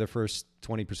it, maybe the first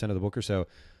 20% of the book or so,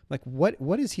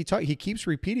 what is he talking? He keeps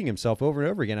repeating himself over and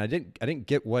over again. I didn't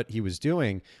get what he was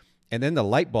doing. And then the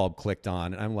light bulb clicked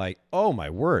on, and I'm like, oh my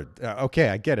word. Okay,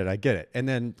 I get it. And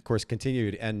then of course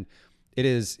continued, and it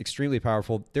is extremely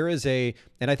powerful. And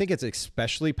I think it's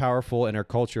especially powerful in our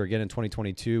culture again in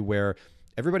 2022, where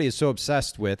everybody is so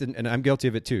obsessed with, and I'm guilty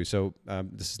of it too. So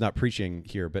this is not preaching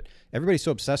here, but everybody's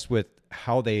so obsessed with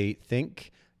how they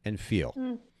think and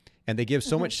feel. And they give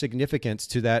so much significance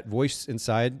to that voice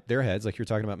inside their heads, like you're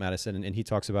talking about, Madison, and he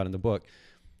talks about in the book,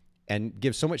 and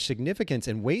give so much significance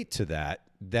and weight to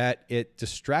that it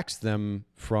distracts them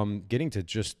from getting to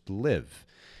just live.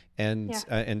 And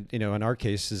in our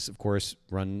case is, of course,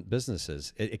 run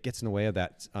businesses. It gets in the way of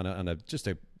that on a just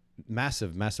a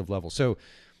massive, massive level. So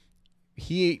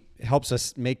he helps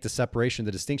us make the separation,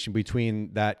 the distinction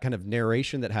between that kind of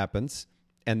narration that happens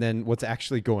and then what's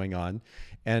actually going on.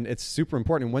 And it's super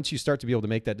important. And once you start to be able to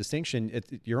make that distinction,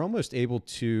 you're almost able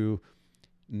to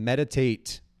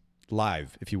meditate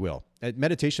live, if you will.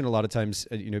 Meditation, a lot of times,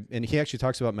 and he actually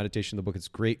talks about meditation in the book. It's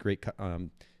great,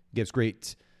 gives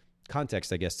great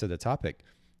context, I guess, to the topic.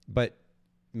 But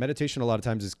meditation a lot of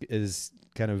times is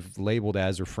kind of labeled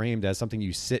as or framed as something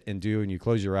you sit and do, and you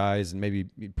close your eyes and maybe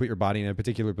you put your body in a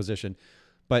particular position.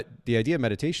 But the idea of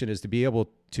meditation is to be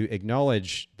able to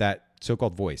acknowledge that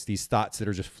so-called voice, these thoughts that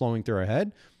are just flowing through our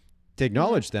head, to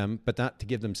acknowledge them, but not to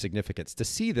give them significance, to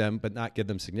see them, but not give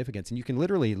them significance. And you can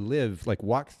literally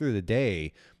walk through the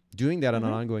day doing that on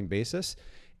an ongoing basis.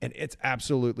 And it's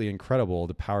absolutely incredible,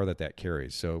 the power that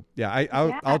carries. So yeah,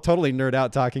 I'll totally nerd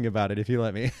out talking about it if you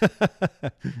let me.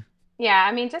 Yeah.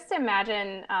 I mean, just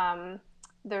imagine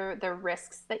the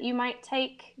risks that you might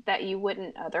take that you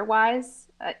wouldn't otherwise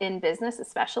in business,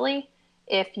 especially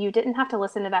if you didn't have to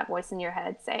listen to that voice in your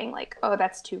head saying oh,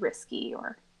 that's too risky,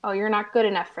 or, oh, you're not good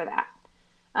enough for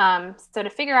that. So to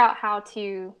figure out how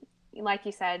to, like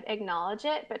you said, acknowledge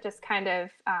it, but just kind of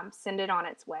send it on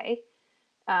its way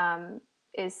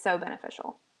is so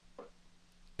beneficial.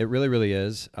 It really, really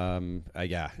is. I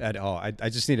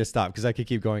just need to stop because I could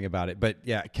keep going about it. But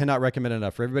yeah, cannot recommend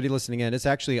enough for everybody listening in. It's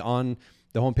actually on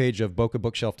the homepage of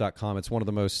bokehbookshelf.com. It's one of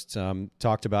the most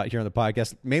talked about here on the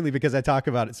podcast, mainly because I talk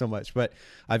about it so much. But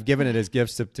I've given it as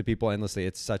gifts to people endlessly.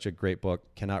 It's such a great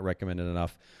book. Cannot recommend it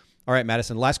enough. All right,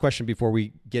 Madison, last question before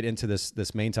we get into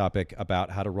this main topic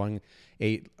about how to run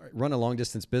a long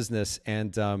distance business.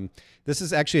 And this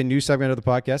is actually a new segment of the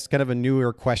podcast, kind of a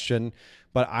newer question,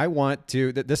 but I want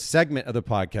to, this segment of the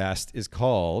podcast is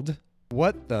called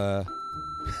What the...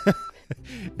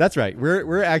 That's right.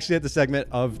 We're actually at the segment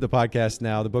of the podcast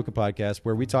now, the Bokeh Podcast,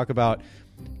 where we talk about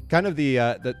kind of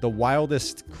the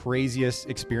wildest, craziest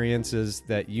experiences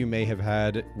that you may have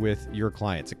had with your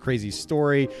clients. A crazy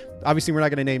story. Obviously, we're not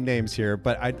going to name names here,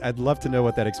 but I'd love to know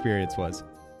what that experience was.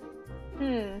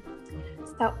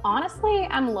 So honestly,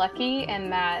 I'm lucky in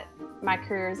that my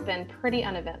career has been pretty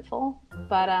uneventful.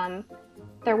 But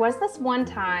there was this one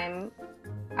time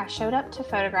I showed up to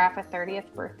photograph a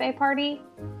 30th birthday party,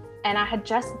 and I had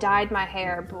just dyed my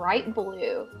hair bright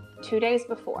blue 2 days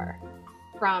before,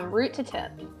 from root to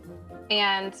tip.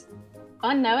 And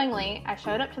unknowingly, I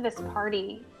showed up to this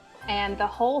party, and the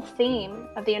whole theme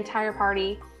of the entire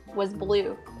party was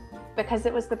blue because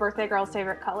it was the birthday girl's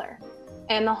favorite color.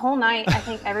 And the whole night, I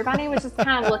think everybody was just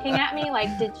kind of looking at me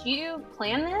like, did you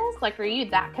plan this? Like, are you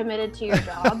that committed to your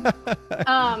job?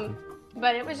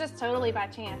 But it was just totally by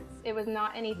chance. It was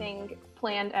not anything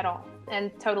planned at all,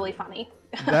 and totally funny.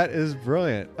 That is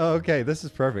brilliant. Oh, okay. This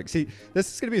is perfect. See,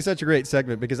 this is going to be such a great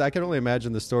segment because I can only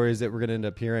imagine the stories that we're going to end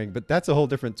up hearing, but that's a whole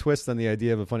different twist on the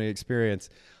idea of a funny experience.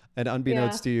 And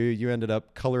unbeknownst to you, you ended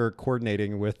up color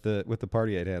coordinating with the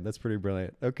party at hand. That's pretty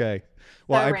brilliant. Okay.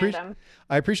 Well,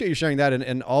 I appreciate you sharing that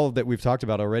and all of that we've talked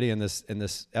about already in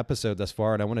this episode thus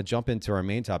far. And I want to jump into our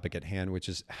main topic at hand, which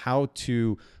is how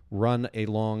to run a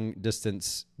long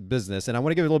distance business. And I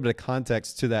want to give a little bit of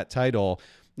context to that title.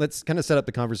 Let's kind of set up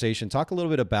the conversation. Talk a little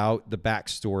bit about the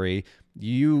backstory.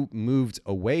 You moved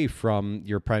away from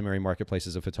your primary marketplace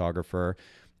as a photographer.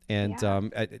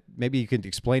 And maybe you could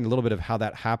explain a little bit of how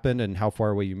that happened and how far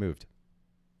away you moved.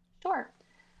 Sure.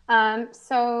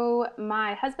 So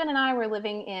my husband and I were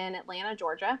living in Atlanta,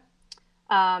 Georgia.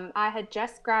 I had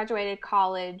just graduated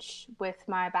college with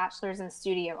my bachelor's in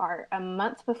studio art a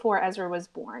month before Ezra was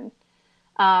born.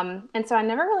 And so I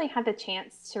never really had the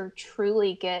chance to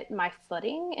truly get my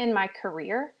footing in my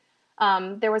career.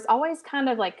 There was always kind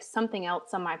of like something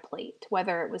else on my plate,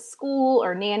 whether it was school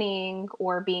or nannying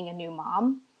or being a new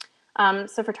mom.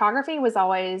 So photography was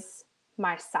always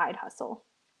my side hustle,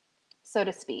 so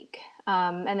to speak.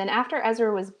 And then after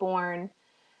Ezra was born,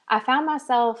 I found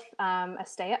myself a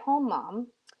stay-at-home mom,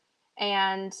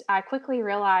 and I quickly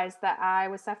realized that I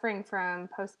was suffering from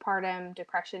postpartum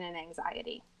depression and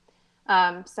anxiety.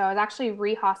 So I was actually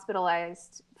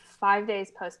re-hospitalized 5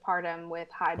 days postpartum with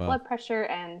high blood pressure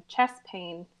and chest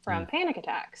pain from panic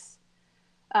attacks.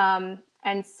 And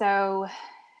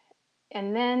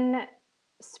then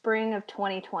spring of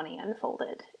 2020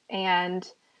 unfolded,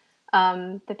 and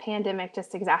the pandemic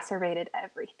just exacerbated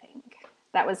everything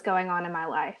that was going on in my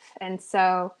life. And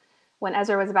so when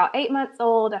Ezra was about 8 months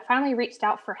old, I finally reached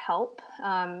out for help,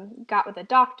 got with a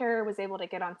doctor, was able to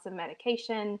get on some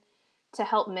medication to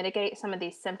help mitigate some of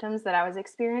these symptoms that I was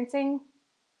experiencing.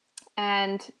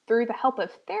 And through the help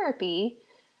of therapy,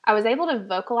 I was able to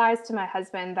vocalize to my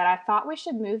husband that I thought we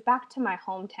should move back to my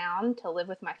hometown to live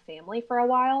with my family for a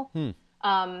while,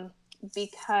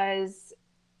 because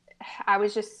I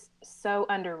was just so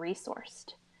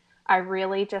under-resourced. I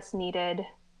really just needed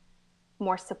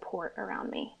more support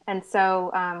around me. And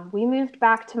so we moved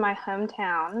back to my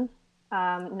hometown,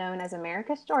 known as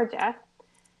Americus, Georgia,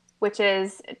 which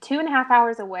is 2.5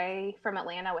 hours away from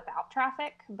Atlanta without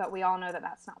traffic, but we all know that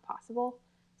that's not possible.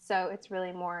 So it's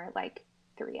really more like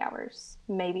 3 hours,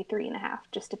 maybe 3.5,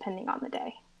 just depending on the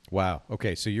day. Wow.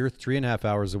 Okay. So you're 3.5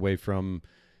 hours away from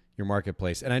your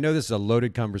marketplace. And I know this is a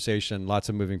loaded conversation, lots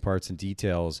of moving parts and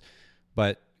details,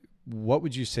 but what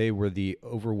would you say were the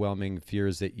overwhelming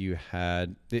fears that you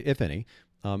had, if any,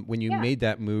 when you made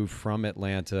that move from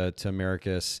Atlanta to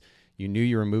Americus? You knew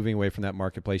you were moving away from that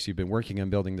marketplace. You've been working on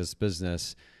building this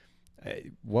business.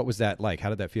 What was that like? How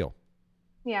did that feel?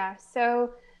 Yeah.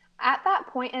 So at that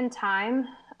point in time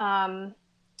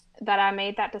that I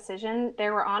made that decision,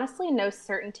 there were honestly no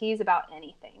certainties about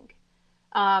anything.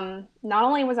 Not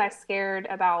only was I scared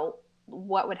about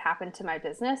what would happen to my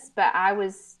business, but I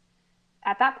was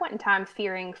at that point in time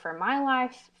fearing for my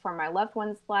life, for my loved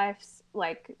ones' lives.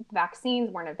 Like,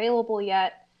 vaccines weren't available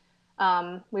yet.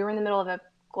 We were in the middle of a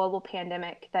global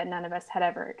pandemic that none of us had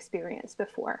ever experienced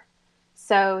before.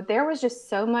 So there was just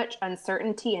so much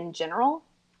uncertainty in general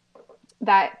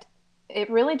that it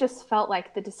really just felt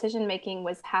like the decision making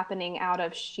was happening out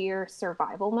of sheer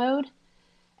survival mode.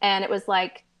 And it was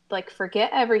like forget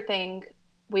everything.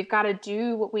 We've got to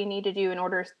do what we need to do in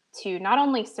order to not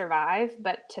only survive,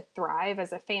 but to thrive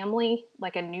as a family,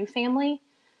 like a new family.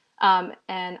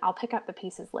 And I'll pick up the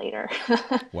pieces later.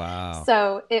 Wow.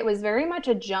 So it was very much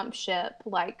a jump ship,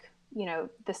 like, you know,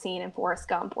 the scene in Forrest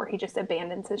Gump where he just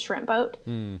abandons his shrimp boat.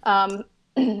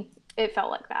 It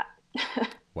felt like that.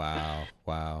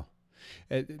 Wow.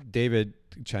 David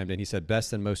chimed in. He said,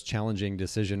 best and most challenging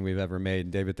decision we've ever made.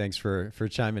 David, thanks for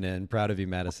chiming in. Proud of you,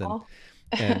 Madison.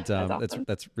 And That's awesome.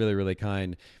 that's really, really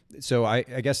kind. So I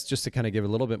guess just to kind of give a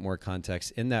little bit more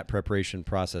context in that preparation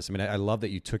process, I mean, I love that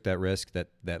you took that risk,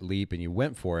 that leap, and you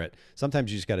went for it.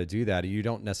 Sometimes you just got to do that. You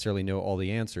don't necessarily know all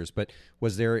the answers, but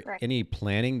was there Right. any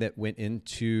planning that went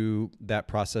into that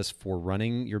process for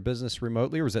running your business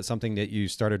remotely, or was that something that you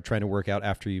started trying to work out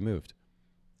after you moved?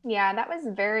 Yeah, that was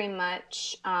very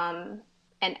much an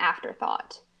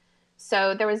afterthought.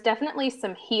 So there was definitely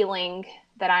some healing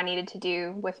that I needed to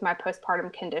do with my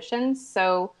postpartum conditions.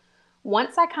 So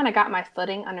once I kind of got my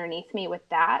footing underneath me with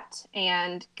that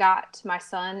and got my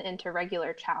son into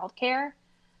regular childcare,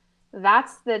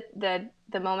 that's the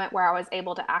moment where I was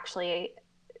able to actually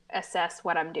assess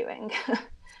what I'm doing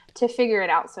to figure it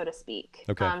out, so to speak.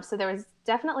 Okay. So there was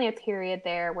definitely a period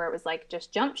there where it was like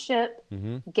just jump ship,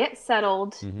 Mm-hmm. get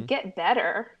settled, Mm-hmm. get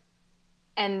better,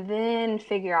 and then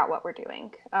figure out what we're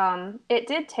doing. It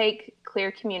did take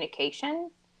clear communication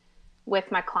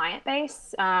with my client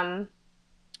base.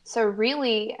 So,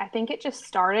 really, I think it just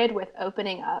started with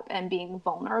opening up and being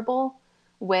vulnerable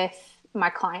with my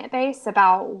client base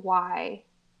about why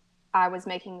I was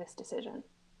making this decision.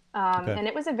 Okay. And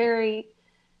it was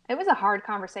a hard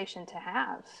conversation to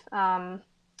have.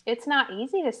 It's not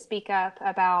easy to speak up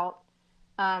about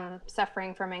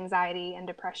suffering from anxiety and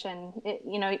depression.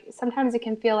 Sometimes it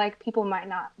can feel like people might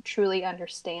not truly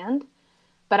understand,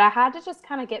 but I had to just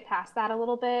kind of get past that a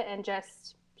little bit and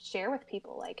just share with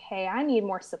people like, hey, I need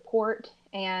more support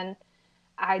and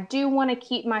I do want to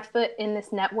keep my foot in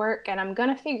this network and I'm going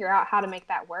to figure out how to make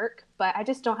that work, but I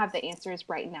just don't have the answers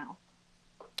right now.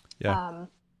 Yeah. Um,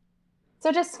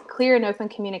 so just clear and open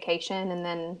communication and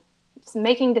then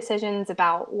making decisions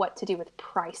about what to do with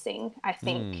pricing, I Mm.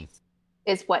 think,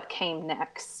 is what came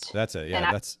next. That's it. And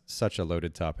Yeah. That's such a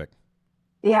loaded topic.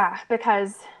 yeah,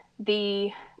 because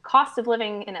the cost of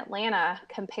living in Atlanta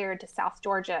compared to South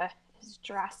Georgia is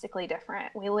drastically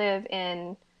different. We live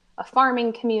in a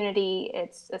farming community,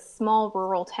 it's a small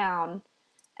rural town,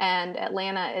 and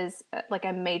Atlanta is like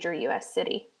a major US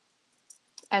city.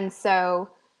 And so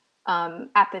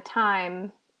at the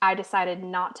time, I decided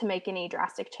not to make any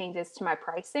drastic changes to my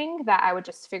pricing, that I would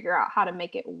just figure out how to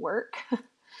make it work.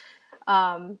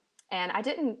 um, and I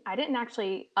didn't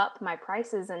actually up my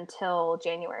prices until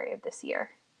January of this year.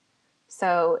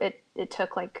 So it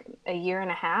took like a year and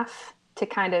a half to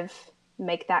kind of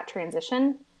make that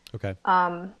transition. Okay.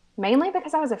 Mainly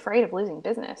because I was afraid of losing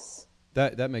business.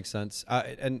 That makes sense.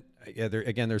 And yeah,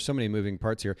 there's so many moving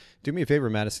parts here. Do me a favor,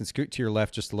 Madison. Scoot to your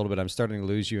left just a little bit. I'm starting to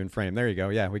lose you in frame. There you go.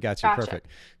 Yeah, we got you. Gotcha. Perfect.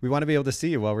 We want to be able to see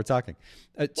you while we're talking.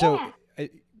 Yeah.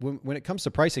 When it comes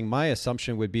to pricing, my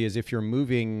assumption would be is if you're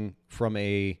moving from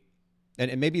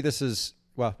and maybe this is,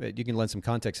 well, you can lend some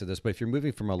context to this, but if you're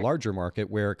moving from a larger market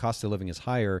where cost of living is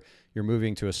higher, you're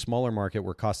moving to a smaller market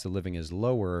where cost of living is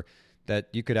lower, that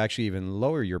you could actually even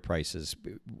lower your prices.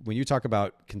 When you talk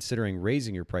about considering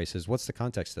raising your prices, what's the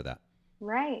context of that?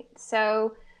 Right.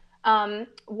 So,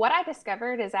 what I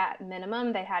discovered is at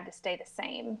minimum, they had to stay the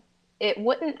same. It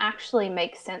wouldn't actually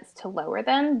make sense to lower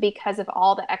them because of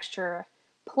all the extra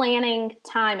planning,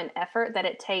 time, and effort that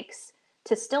it takes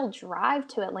to still drive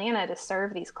to Atlanta to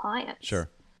serve these clients. Sure.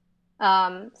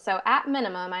 So, at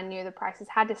minimum, I knew the prices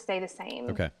had to stay the same.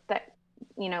 Okay. That,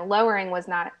 lowering was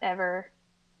not ever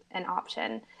an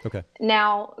option. Okay.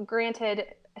 Now, granted,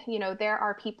 there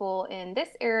are people in this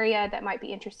area that might be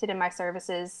interested in my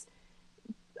services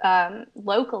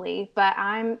locally, but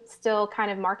I'm still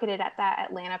kind of marketed at that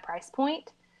Atlanta price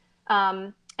point.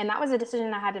 And that was a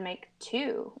decision I had to make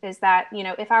too, is that,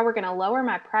 if I were going to lower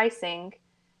my pricing,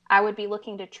 I would be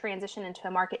looking to transition into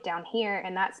a market down here.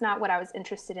 And that's not what I was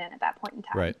interested in at that point in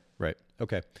time. Right. Right.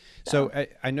 Okay. So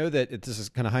I know that this is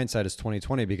kind of hindsight is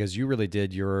 2020 because you really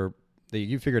did you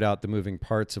figured out the moving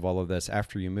parts of all of this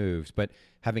after you moved, but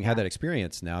having had that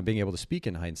experience now, being able to speak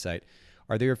in hindsight,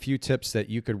 are there a few tips that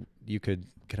you could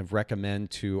kind of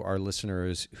recommend to our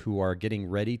listeners who are getting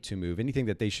ready to move? Anything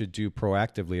that they should do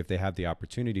proactively if they have the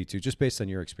opportunity to, just based on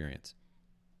your experience?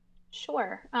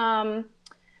 Sure.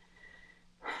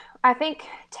 I think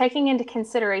taking into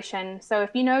consideration, so if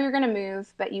you're going to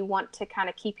move, but you want to kind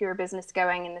of keep your business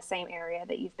going in the same area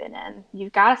that you've been in,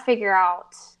 you've got to figure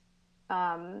out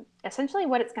essentially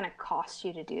what it's going to cost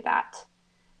you to do that.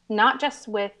 Not just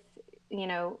with,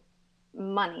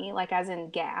 money, like as in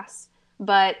gas,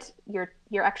 but your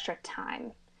extra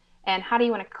time. And how do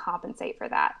you want to compensate for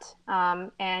that?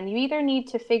 And you either need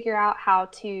to figure out how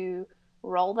to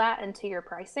roll that into your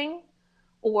pricing,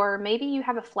 or maybe you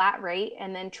have a flat rate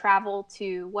and then travel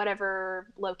to whatever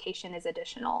location is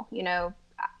additional.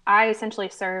 I essentially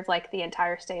serve like the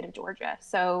entire state of Georgia.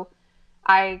 So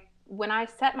when I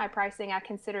set my pricing, I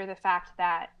consider the fact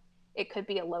that It could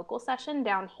be a local session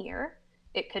down here.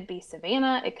 It could be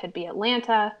Savannah. It could be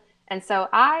Atlanta. And so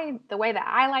the way that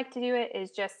I like to do it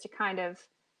is just to kind of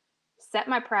set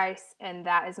my price, and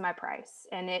that is my price.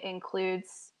 And it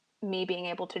includes me being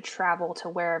able to travel to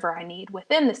wherever I need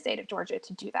within the state of Georgia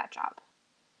to do that job.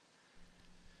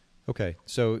 Okay.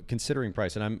 So considering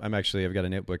price, and I've got a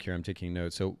notebook here, I'm taking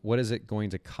notes. So what is it going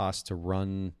to cost to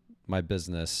run my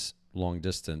business long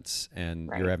distance? And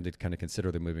Right. you're having to kind of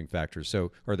consider the moving factors.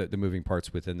 So, or the moving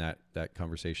parts within that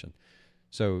conversation.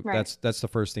 So Right. that's the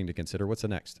first thing to consider. What's the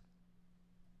next?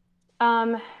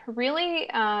 Really,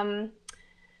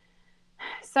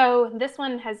 so this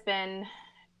one has been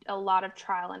a lot of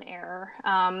trial and error,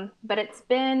 but it's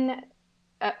been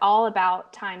all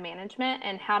about time management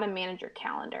and how to manage your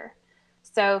calendar.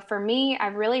 So for me,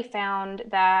 I've really found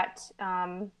that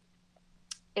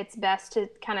it's best to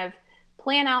kind of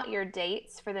plan out your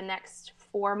dates for the next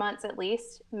 4 months at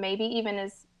least, maybe even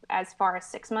as far as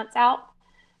 6 months out.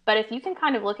 But if you can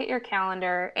kind of look at your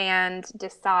calendar and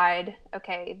decide,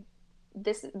 okay,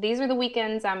 these are the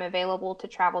weekends I'm available to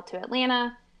travel to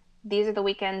Atlanta. These are the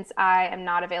weekends I am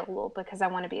not available because I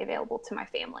want to be available to my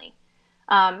family.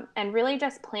 And really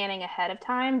just planning ahead of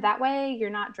time. That way you're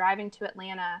not driving to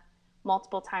Atlanta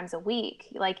multiple times a week.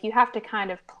 Like, you have to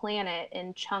kind of plan it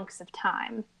in chunks of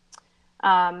time.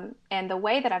 And the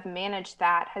way that I've managed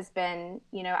that has been,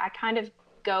 I kind of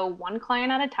go one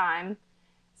client at a time.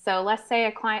 So let's say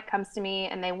a client comes to me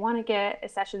and they want to get a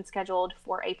session scheduled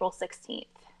for April 16th.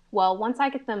 Well, once I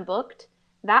get them booked,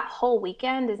 that whole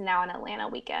weekend is now an Atlanta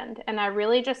weekend. And I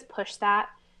really just push that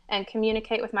and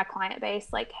communicate with my client base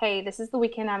like, hey, this is the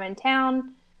weekend I'm in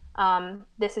town.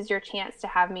 This is your chance to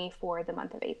have me for the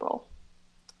month of April.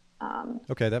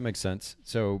 Okay, that makes sense.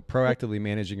 So proactively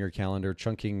managing your calendar,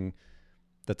 chunking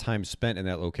the time spent in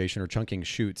that location, or chunking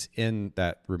shoots in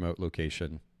that remote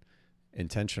location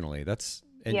intentionally.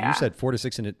 And Yeah. you said 4 to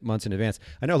 6 months in advance.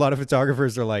 I know a lot of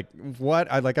photographers are like, what?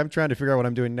 I'm trying to figure out what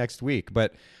I'm doing next week.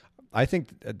 But I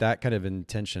think that kind of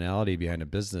intentionality behind a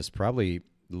business probably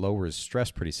lowers stress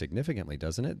pretty significantly,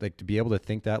 doesn't it? Like, to be able to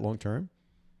think that long term.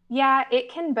 Yeah, it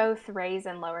can both raise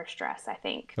and lower stress, I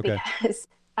think, Okay. because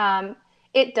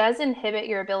it does inhibit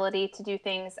your ability to do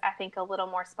things, I think, a little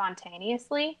more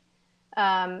spontaneously.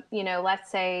 Let's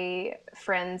say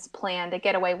friends planned a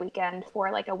getaway weekend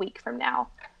for like a week from now,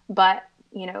 but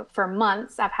for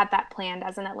months I've had that planned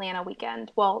as an Atlanta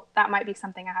weekend. Well, that might be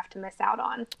something I have to miss out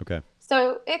on. Okay.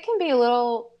 So it can be a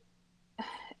little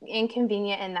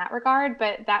inconvenient in that regard,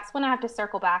 but that's when I have to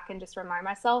circle back and just remind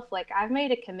myself, like, I've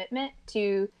made a commitment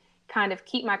to kind of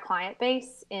keep my client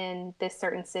base in this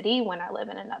certain city when I live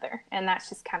in another. And that's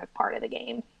just kind of part of the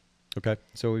game. Okay.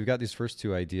 So we've got these first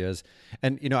two ideas,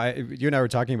 and you and I were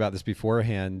talking about this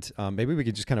beforehand. Maybe we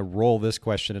could just kind of roll this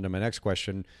question into my next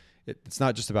question. It's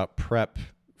not just about prep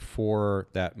for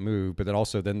that move, but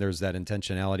then there's that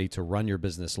intentionality to run your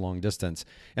business long distance.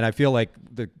 And I feel like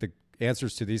the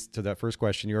answers to that first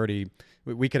question,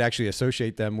 we could actually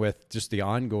associate them with just the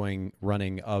ongoing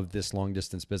running of this long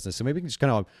distance business. So maybe we can just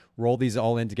kind of roll these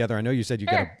all in together. I know you said you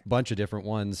got a bunch of different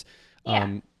ones.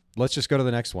 Yeah. Let's just go to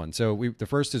the next one. So the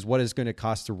first is, what is going to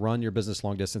cost to run your business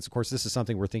long distance? Of course, this is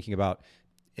something we're thinking about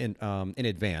in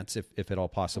advance, if at all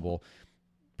possible.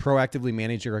 Proactively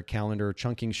manage your calendar,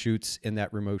 chunking shoots in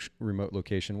that remote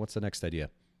location. What's the next idea?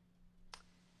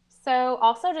 So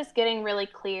also just getting really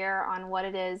clear on what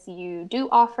it is you do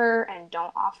offer and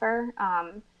don't offer.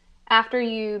 After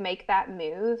you make that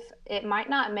move, it might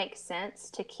not make sense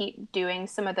to keep doing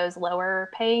some of those lower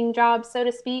paying jobs, so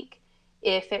to speak,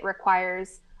 if it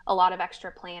requires a lot of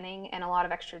extra planning and a lot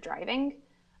of extra driving.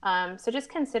 So just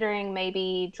considering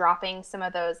maybe dropping some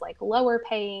of those like lower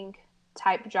paying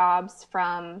type jobs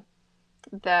from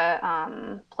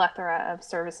the plethora of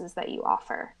services that you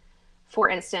offer. For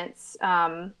instance,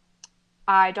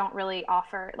 I don't really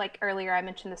offer, like earlier I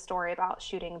mentioned the story about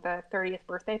shooting the 30th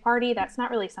birthday party. That's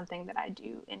not really something that I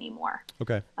do anymore.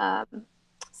 Okay.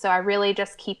 So I really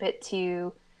just keep it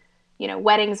to,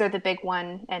 weddings are the big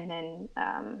one, and then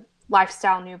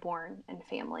lifestyle, newborn, and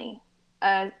family,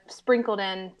 sprinkled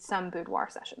in some boudoir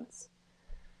sessions.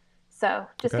 So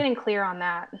just getting clear on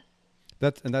that.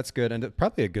 That's good, and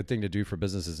probably a good thing to do for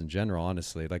businesses in general.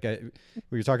 Honestly,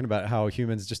 we were talking about how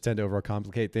humans just tend to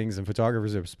overcomplicate things, and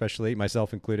photographers, especially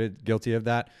myself included, guilty of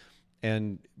that.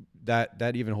 And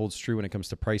that even holds true when it comes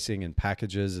to pricing and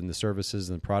packages and the services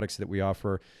and the products that we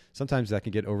offer. Sometimes that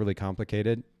can get overly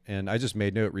complicated, and I just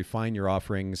made note: refine your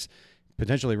offerings,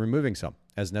 potentially removing some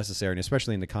as necessary, and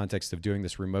especially in the context of doing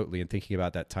this remotely and thinking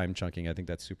about that time chunking. I think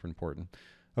that's super important.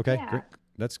 Okay, Yeah. great.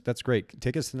 That's great.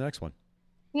 Take us to the next one.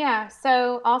 Yeah,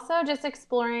 so also just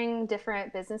exploring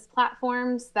different business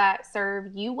platforms that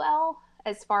serve you well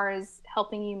as far as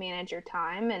helping you manage your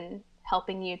time and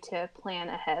helping you to plan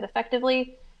ahead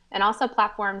effectively, and also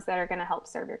platforms that are going to help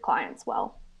serve your clients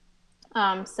well.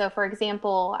 So, for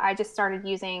example, I just started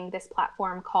using this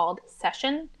platform called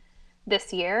Session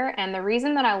this year. And the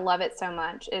reason that I love it so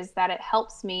much is that it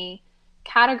helps me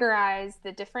categorize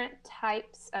the different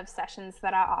types of sessions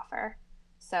that I offer.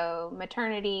 So,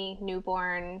 maternity,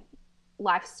 newborn,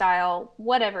 lifestyle,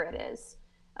 whatever it is.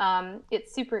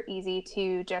 It's super easy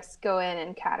to just go in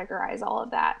and categorize all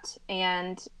of that.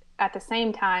 And at the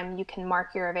same time, you can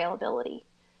mark your availability.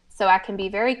 So I can be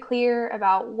very clear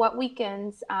about what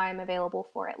weekends I'm available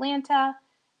for Atlanta,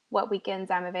 what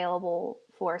weekends I'm available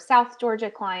for South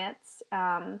Georgia clients,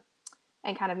 and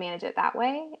kind of manage it that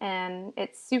way. And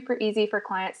it's super easy for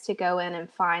clients to go in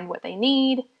and find what they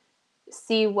need,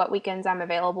 see what weekends I'm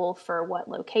available for what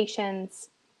locations,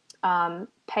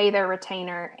 pay their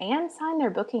retainer, and sign their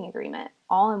booking agreement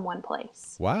all in one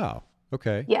place. Wow.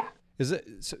 Okay. Yeah. Is it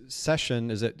Session?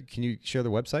 Is it? Can you share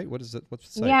the website? What is it?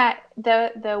 What's the site? Yeah.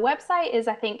 The website is,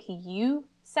 I think, U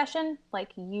Session, like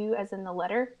you as in the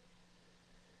letter,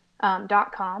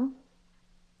 .com.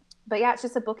 But yeah, it's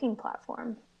just a booking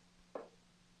platform.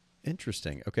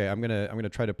 Interesting. Okay, I'm gonna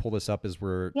try to pull this up as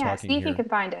we're Yeah, talking see if here. you can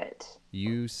find it.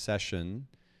 Use Session.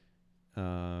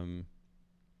 There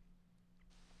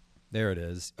it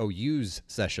is. Oh, use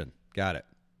Session. Got it.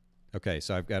 Okay,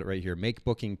 so I've got it right here. Make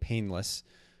booking painless.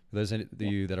 For those of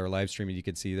you that are live streaming, you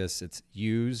can see this. It's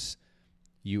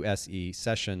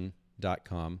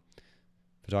session.com.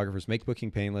 Photographers make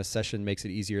booking painless. Session makes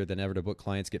it easier than ever to book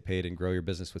clients, get paid, and grow your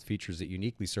business with features that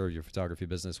uniquely serve your photography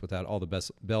business without all the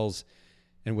best bells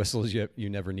and whistles you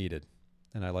never needed.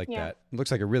 And I like that. It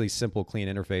looks like a really simple, clean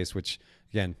interface, which,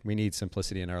 again, we need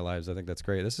simplicity in our lives. I think that's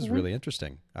great. This is really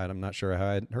interesting. I'm not sure how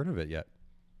I'd heard of it yet.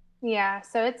 Yeah,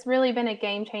 so it's really been a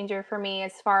game changer for me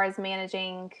as far as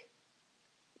managing,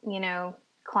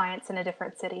 clients in a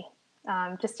different city,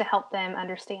 just to help them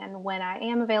understand when I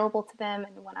am available to them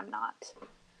and when I'm not.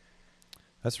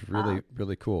 That's really,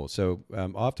 really cool. So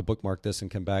I'll have to bookmark this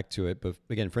and come back to it. But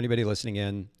again, for anybody listening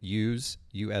in, use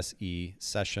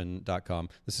session.com.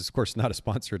 This is, of course, not a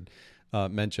sponsored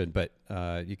mention, but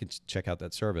you can check out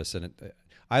that service. And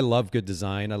I love good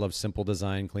design. I love simple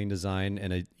design, clean design,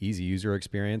 and an easy user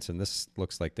experience. And this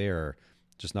looks like they are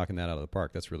just knocking that out of the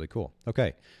park. That's really cool.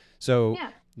 Okay. So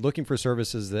looking for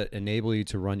services that enable you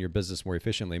to run your business more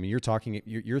efficiently. I mean,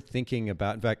 you're thinking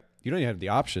about, in fact, you don't even have the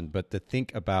option, but to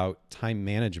think about time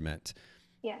management,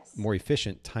 more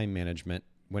efficient time management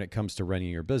when it comes to running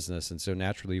your business. And so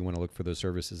naturally you want to look for those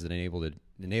services that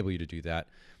enable you to do that.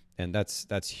 And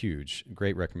that's huge.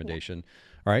 Great recommendation.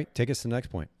 All right, take us to the next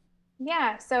point.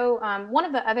 Yeah. So one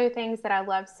of the other things that I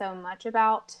love so much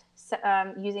about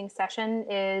using Session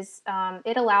is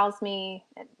it allows me,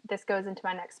 this goes into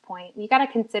my next point, you got to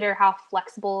consider how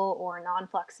flexible or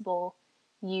non-flexible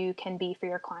you can be for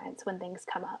your clients when things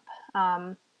come up.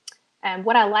 And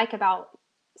what I like about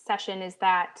Session is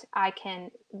that I can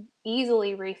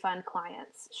easily refund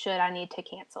clients should I need to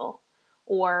cancel,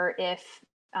 or if,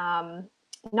 not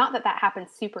that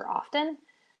happens super often,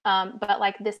 but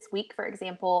like this week, for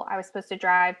example, I was supposed to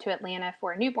drive to Atlanta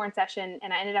for a newborn session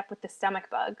and I ended up with the stomach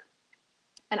bug.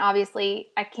 And obviously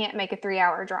I can't make a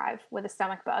 3-hour drive with a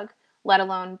stomach bug, let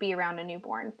alone be around a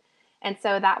newborn. And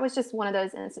so that was just one of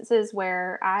those instances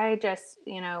where I just,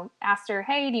 asked her,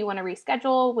 hey, do you want to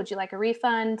reschedule? Would you like a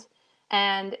refund?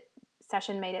 And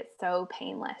Session made it so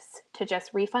painless to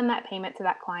just refund that payment to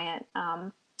that client,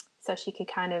 so she could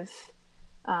kind of,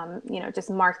 just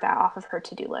mark that off of her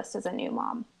to-do list as a new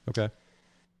mom. Okay.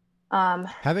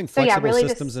 Having flexible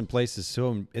systems in place is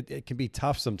it can be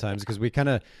tough sometimes because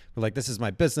we're like, this is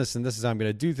my business and this is how I'm going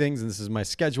to do things and this is my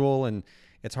schedule, and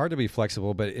it's hard to be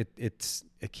flexible, but it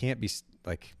can't be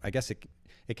like, I guess it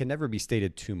can never be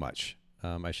stated too much.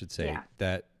 I should say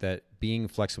that being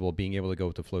flexible, being able to go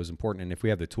with the flow is important. And if we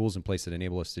have the tools in place that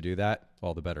enable us to do that,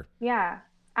 all the better. Yeah,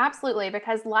 absolutely.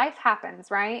 Because life happens,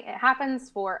 right? It happens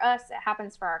for us. It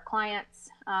happens for our clients.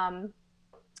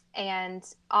 And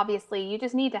obviously you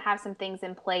just need to have some things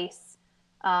in place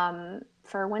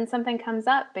for when something comes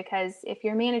up, because if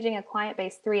you're managing a client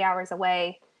base 3 hours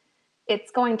away,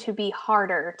 it's going to be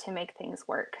harder to make things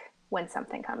work when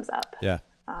something comes up. Yeah.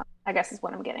 I guess is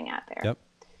what I'm getting at there. Yep.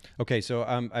 Okay. So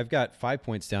I've got 5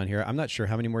 points down here. I'm not sure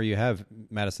how many more you have,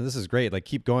 Madison. This is great. Like,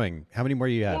 keep going. How many more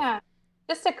do you have? Yeah,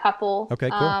 just a couple. Okay,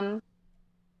 cool.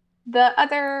 The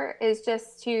other is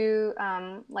just to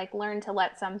learn to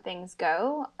let some things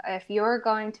go. If you're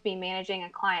going to be managing a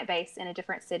client base in a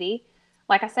different city,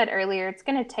 like I said earlier, it's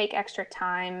going to take extra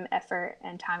time, effort,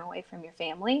 and time away from your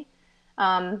family.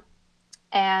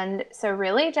 And so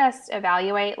really just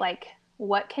evaluate, like,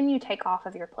 what can you take off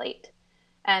of your plate?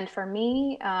 And for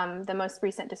me, the most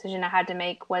recent decision I had to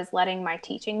make was letting my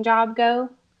teaching job go.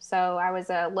 So I was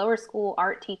a lower school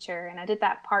art teacher, and I did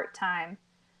that part-time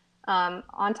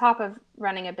on top of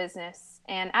running a business.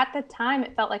 And at the time,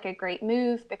 it felt like a great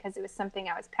move because it was something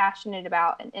I was passionate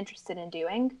about and interested in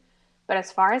doing. But as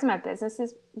far as my business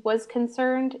was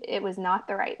concerned, it was not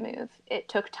the right move. It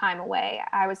took time away.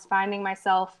 I was finding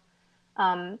myself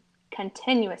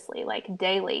continuously, like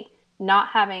daily, not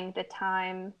having the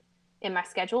time in my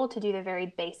schedule to do the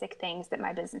very basic things that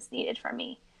my business needed from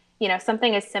me. You know,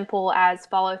 something as simple as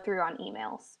follow through on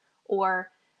emails, or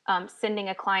sending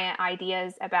a client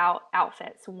ideas about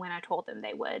outfits when I told them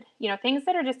they would. You know, things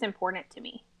that are just important to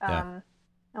me.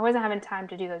 I wasn't having time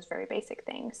to do those very basic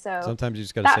things. So sometimes you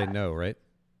just got to say no, right?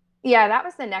 Yeah, that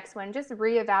was the next one. Just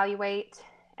reevaluate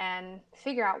and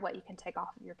figure out what you can take off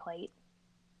of your plate.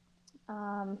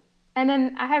 And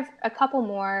then I have a couple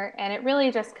more, and it really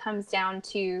just comes down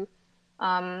to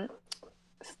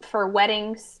for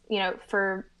weddings, you know,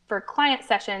 for client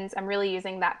sessions, I'm really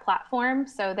using that platform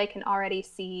so they can already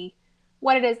see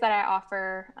what it is that I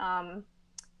offer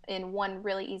in one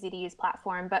really easy to use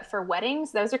platform. But for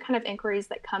weddings, those are kind of inquiries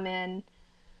that come in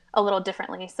a little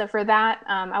differently. So for that,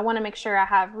 I want to make sure I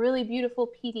have really beautiful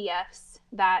PDFs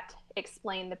that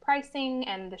explain the pricing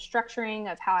and the structuring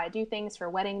of how I do things for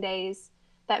wedding days.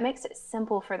 That makes it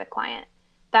simple for the client.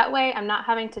 That way, I'm not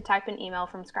having to type an email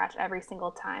from scratch every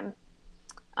single time.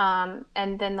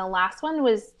 And then the last one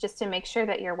was just to make sure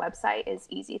that your website is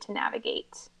easy to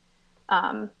navigate,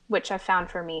 which I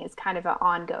found for me is kind of an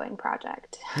ongoing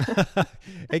project.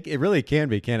 It really can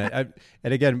be, can it?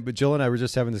 And again, Jill and I were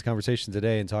just having this conversation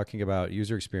today and talking about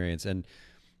user experience, and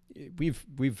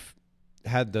we've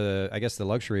had the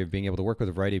luxury of being able to work with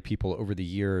a variety of people over the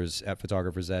years at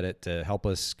Photographers Edit to help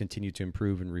us continue to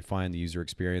improve and refine the user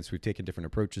experience. We've taken different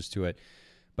approaches to it,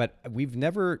 but we've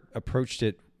never approached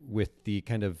it with the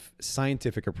kind of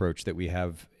scientific approach that we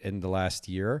have in the last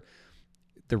year.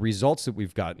 The results that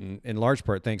we've gotten, in large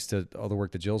part thanks to all the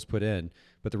work that Jill's put in,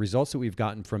 but the results that we've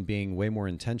gotten from being way more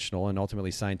intentional and ultimately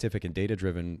scientific and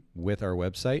data-driven with our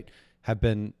website have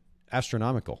been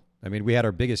astronomical. I mean, we had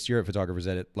our biggest year at Photographers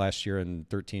Edit last year in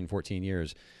 13, 14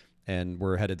 years, and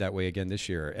we're headed that way again this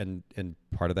year. And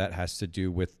part of that has to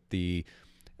do with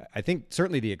I think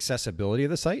certainly the accessibility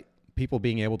of the site, people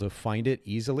being able to find it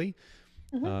easily.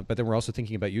 Mm-hmm. But then we're also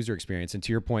thinking about user experience. And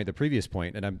to your point, the previous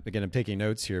point, and I'm taking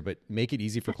notes here, but make it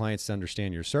easy for clients to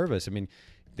understand your service. I mean,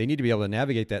 they need to be able to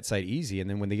navigate that site easy. And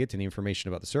then when they get to the information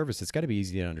about the service, it's got to be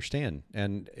easy to understand.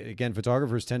 And again,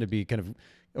 photographers tend to be kind of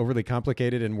overly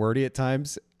complicated and wordy at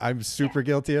times. I'm super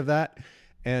guilty of that.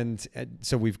 And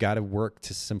so we've got to work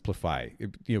to simplify,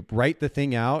 you know, write the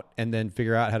thing out and then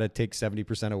figure out how to take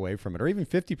 70% away from it, or even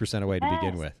 50% away to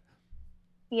begin with.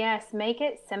 Yes. Make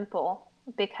it simple,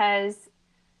 because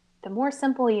the more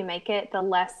simple you make it, the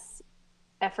less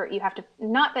effort you have to,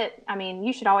 not that, I mean,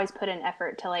 you should always put in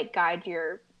effort to like guide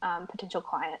your potential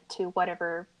client to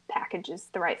whatever package is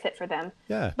the right fit for them.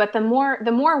 Yeah. But the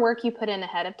more work you put in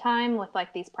ahead of time with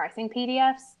like these pricing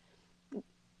PDFs,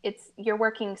 you're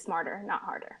working smarter, not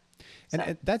harder.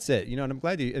 And that's it, you know, and I'm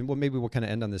glad and maybe we'll kind of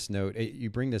end on this note.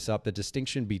 You bring this up, the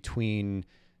distinction between,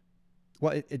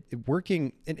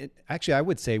 working, actually I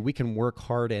would say we can work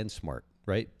hard and smart.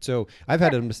 Right. So I've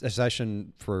had a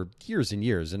session for years and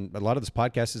years, and a lot of this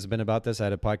podcast has been about this. I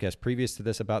had a podcast previous to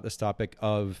this about this topic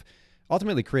of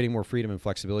ultimately creating more freedom and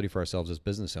flexibility for ourselves as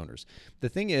business owners. The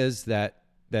thing is that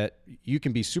you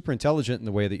can be super intelligent in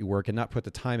the way that you work and not put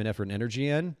the time and effort and energy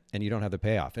in, and you don't have the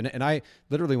payoff. And I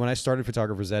literally, when I started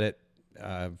Photographers Edit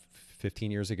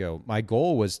 15 years ago, my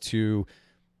goal was to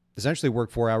essentially work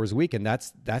 4 hours a week. And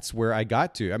that's where I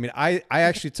got to. I mean, I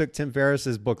actually took Tim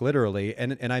Ferriss's book literally,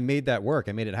 and I made that work.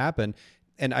 I made it happen.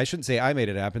 And I shouldn't say I made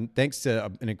it happen. Thanks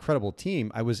to an incredible team,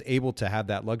 I was able to have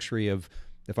that luxury of,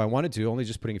 if I wanted to, only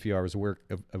just putting a few hours of work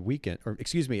a weekend, or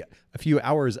excuse me, a few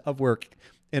hours of work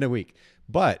in a week.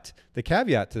 But the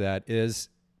caveat to that is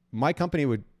my company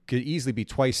could easily be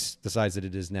twice the size that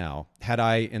it is now had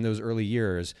I, in those early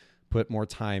years, put more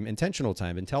time, intentional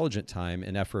time, intelligent time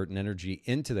and effort and energy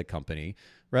into the company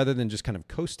rather than just kind of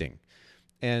coasting.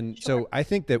 And so I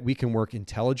think that we can work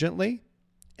intelligently,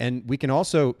 and we can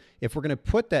also, if we're going to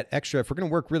put that extra, if we're going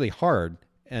to work really hard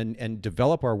and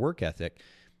develop our work ethic,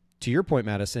 to your point,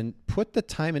 Madison, put the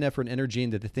time and effort and energy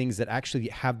into the things that actually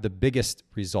have the biggest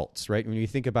results, right? When you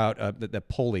think about the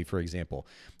pulley, for example,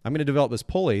 I'm going to develop this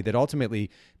pulley that ultimately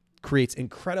creates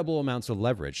incredible amounts of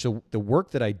leverage. So the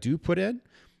work that I do put in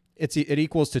it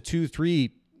equals to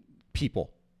 2-3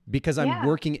 people, because I'm Yeah.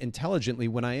 working intelligently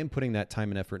when I am putting that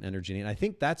time and effort and energy in. I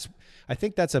think that's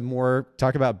a more,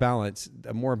 talk about balance,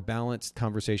 a more balanced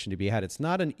conversation to be had. It's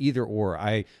not an either or.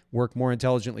 I work more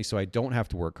intelligently so I don't have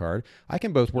to work hard. I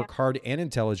can both work hard and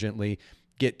intelligently,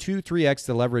 get 2-3x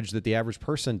the leverage that the average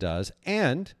person does,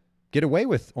 and get away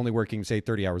with only working, say,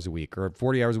 30 hours a week or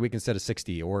 40 hours a week instead of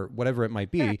 60 or whatever it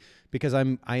might be, because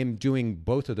I am doing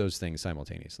both of those things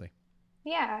simultaneously.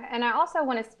 Yeah. And I also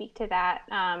want to speak to that.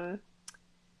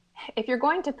 If you're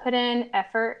going to put in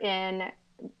effort in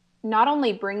not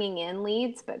only bringing in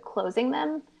leads, but closing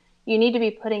them, you need to be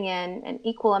putting in an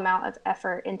equal amount of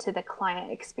effort into the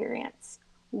client experience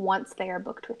once they are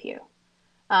booked with you.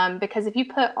 Because if you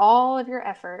put all of your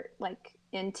effort like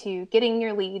into getting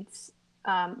your leads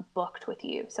booked with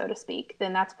you, so to speak,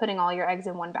 then that's putting all your eggs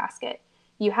in one basket.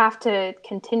 You have to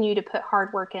continue to put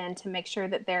hard work in to make sure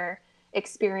that their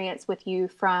experience with you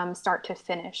from start to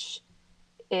finish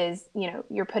is,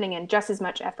 you're putting in just as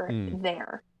much effort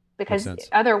there, because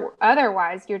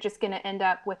otherwise you're just going to end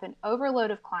up with an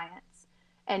overload of clients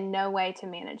and no way to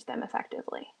manage them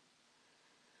effectively.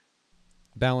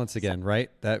 Balance again, right?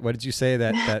 That, what did you say?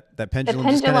 That pendulum,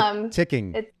 the just kind pendulum of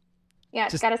ticking.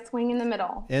 It's got to swing in the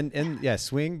middle. And yeah,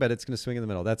 swing, but it's going to swing in the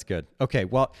middle. That's good. Okay.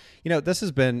 Well, this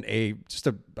has been just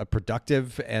a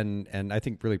productive and I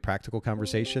think really practical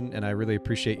conversation. And I really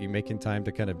appreciate you making time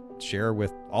to kind of share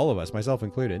with all of us, myself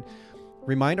included.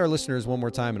 Remind our listeners one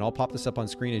more time, and I'll pop this up on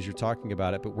screen as you're talking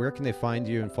about it, but where can they find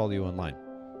you and follow you online?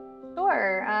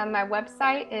 Sure. My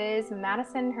website is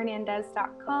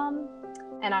madisonhernandez.com.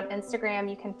 And on Instagram,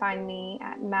 you can find me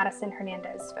at Madison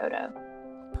Hernandez Photo.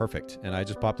 Perfect. And I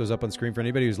just popped those up on screen for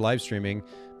anybody who's live streaming.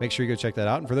 Make sure you go check that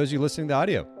out. And for those of you listening to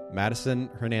audio,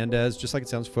 Madison Hernandez, just like it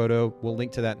sounds, photo. We'll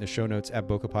link to that in the show notes at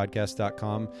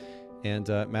bokehpodcast.com. And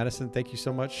Madison, thank you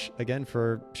so much again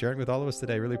for sharing with all of us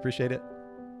today. Really appreciate it.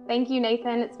 Thank you,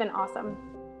 Nathan. It's been awesome.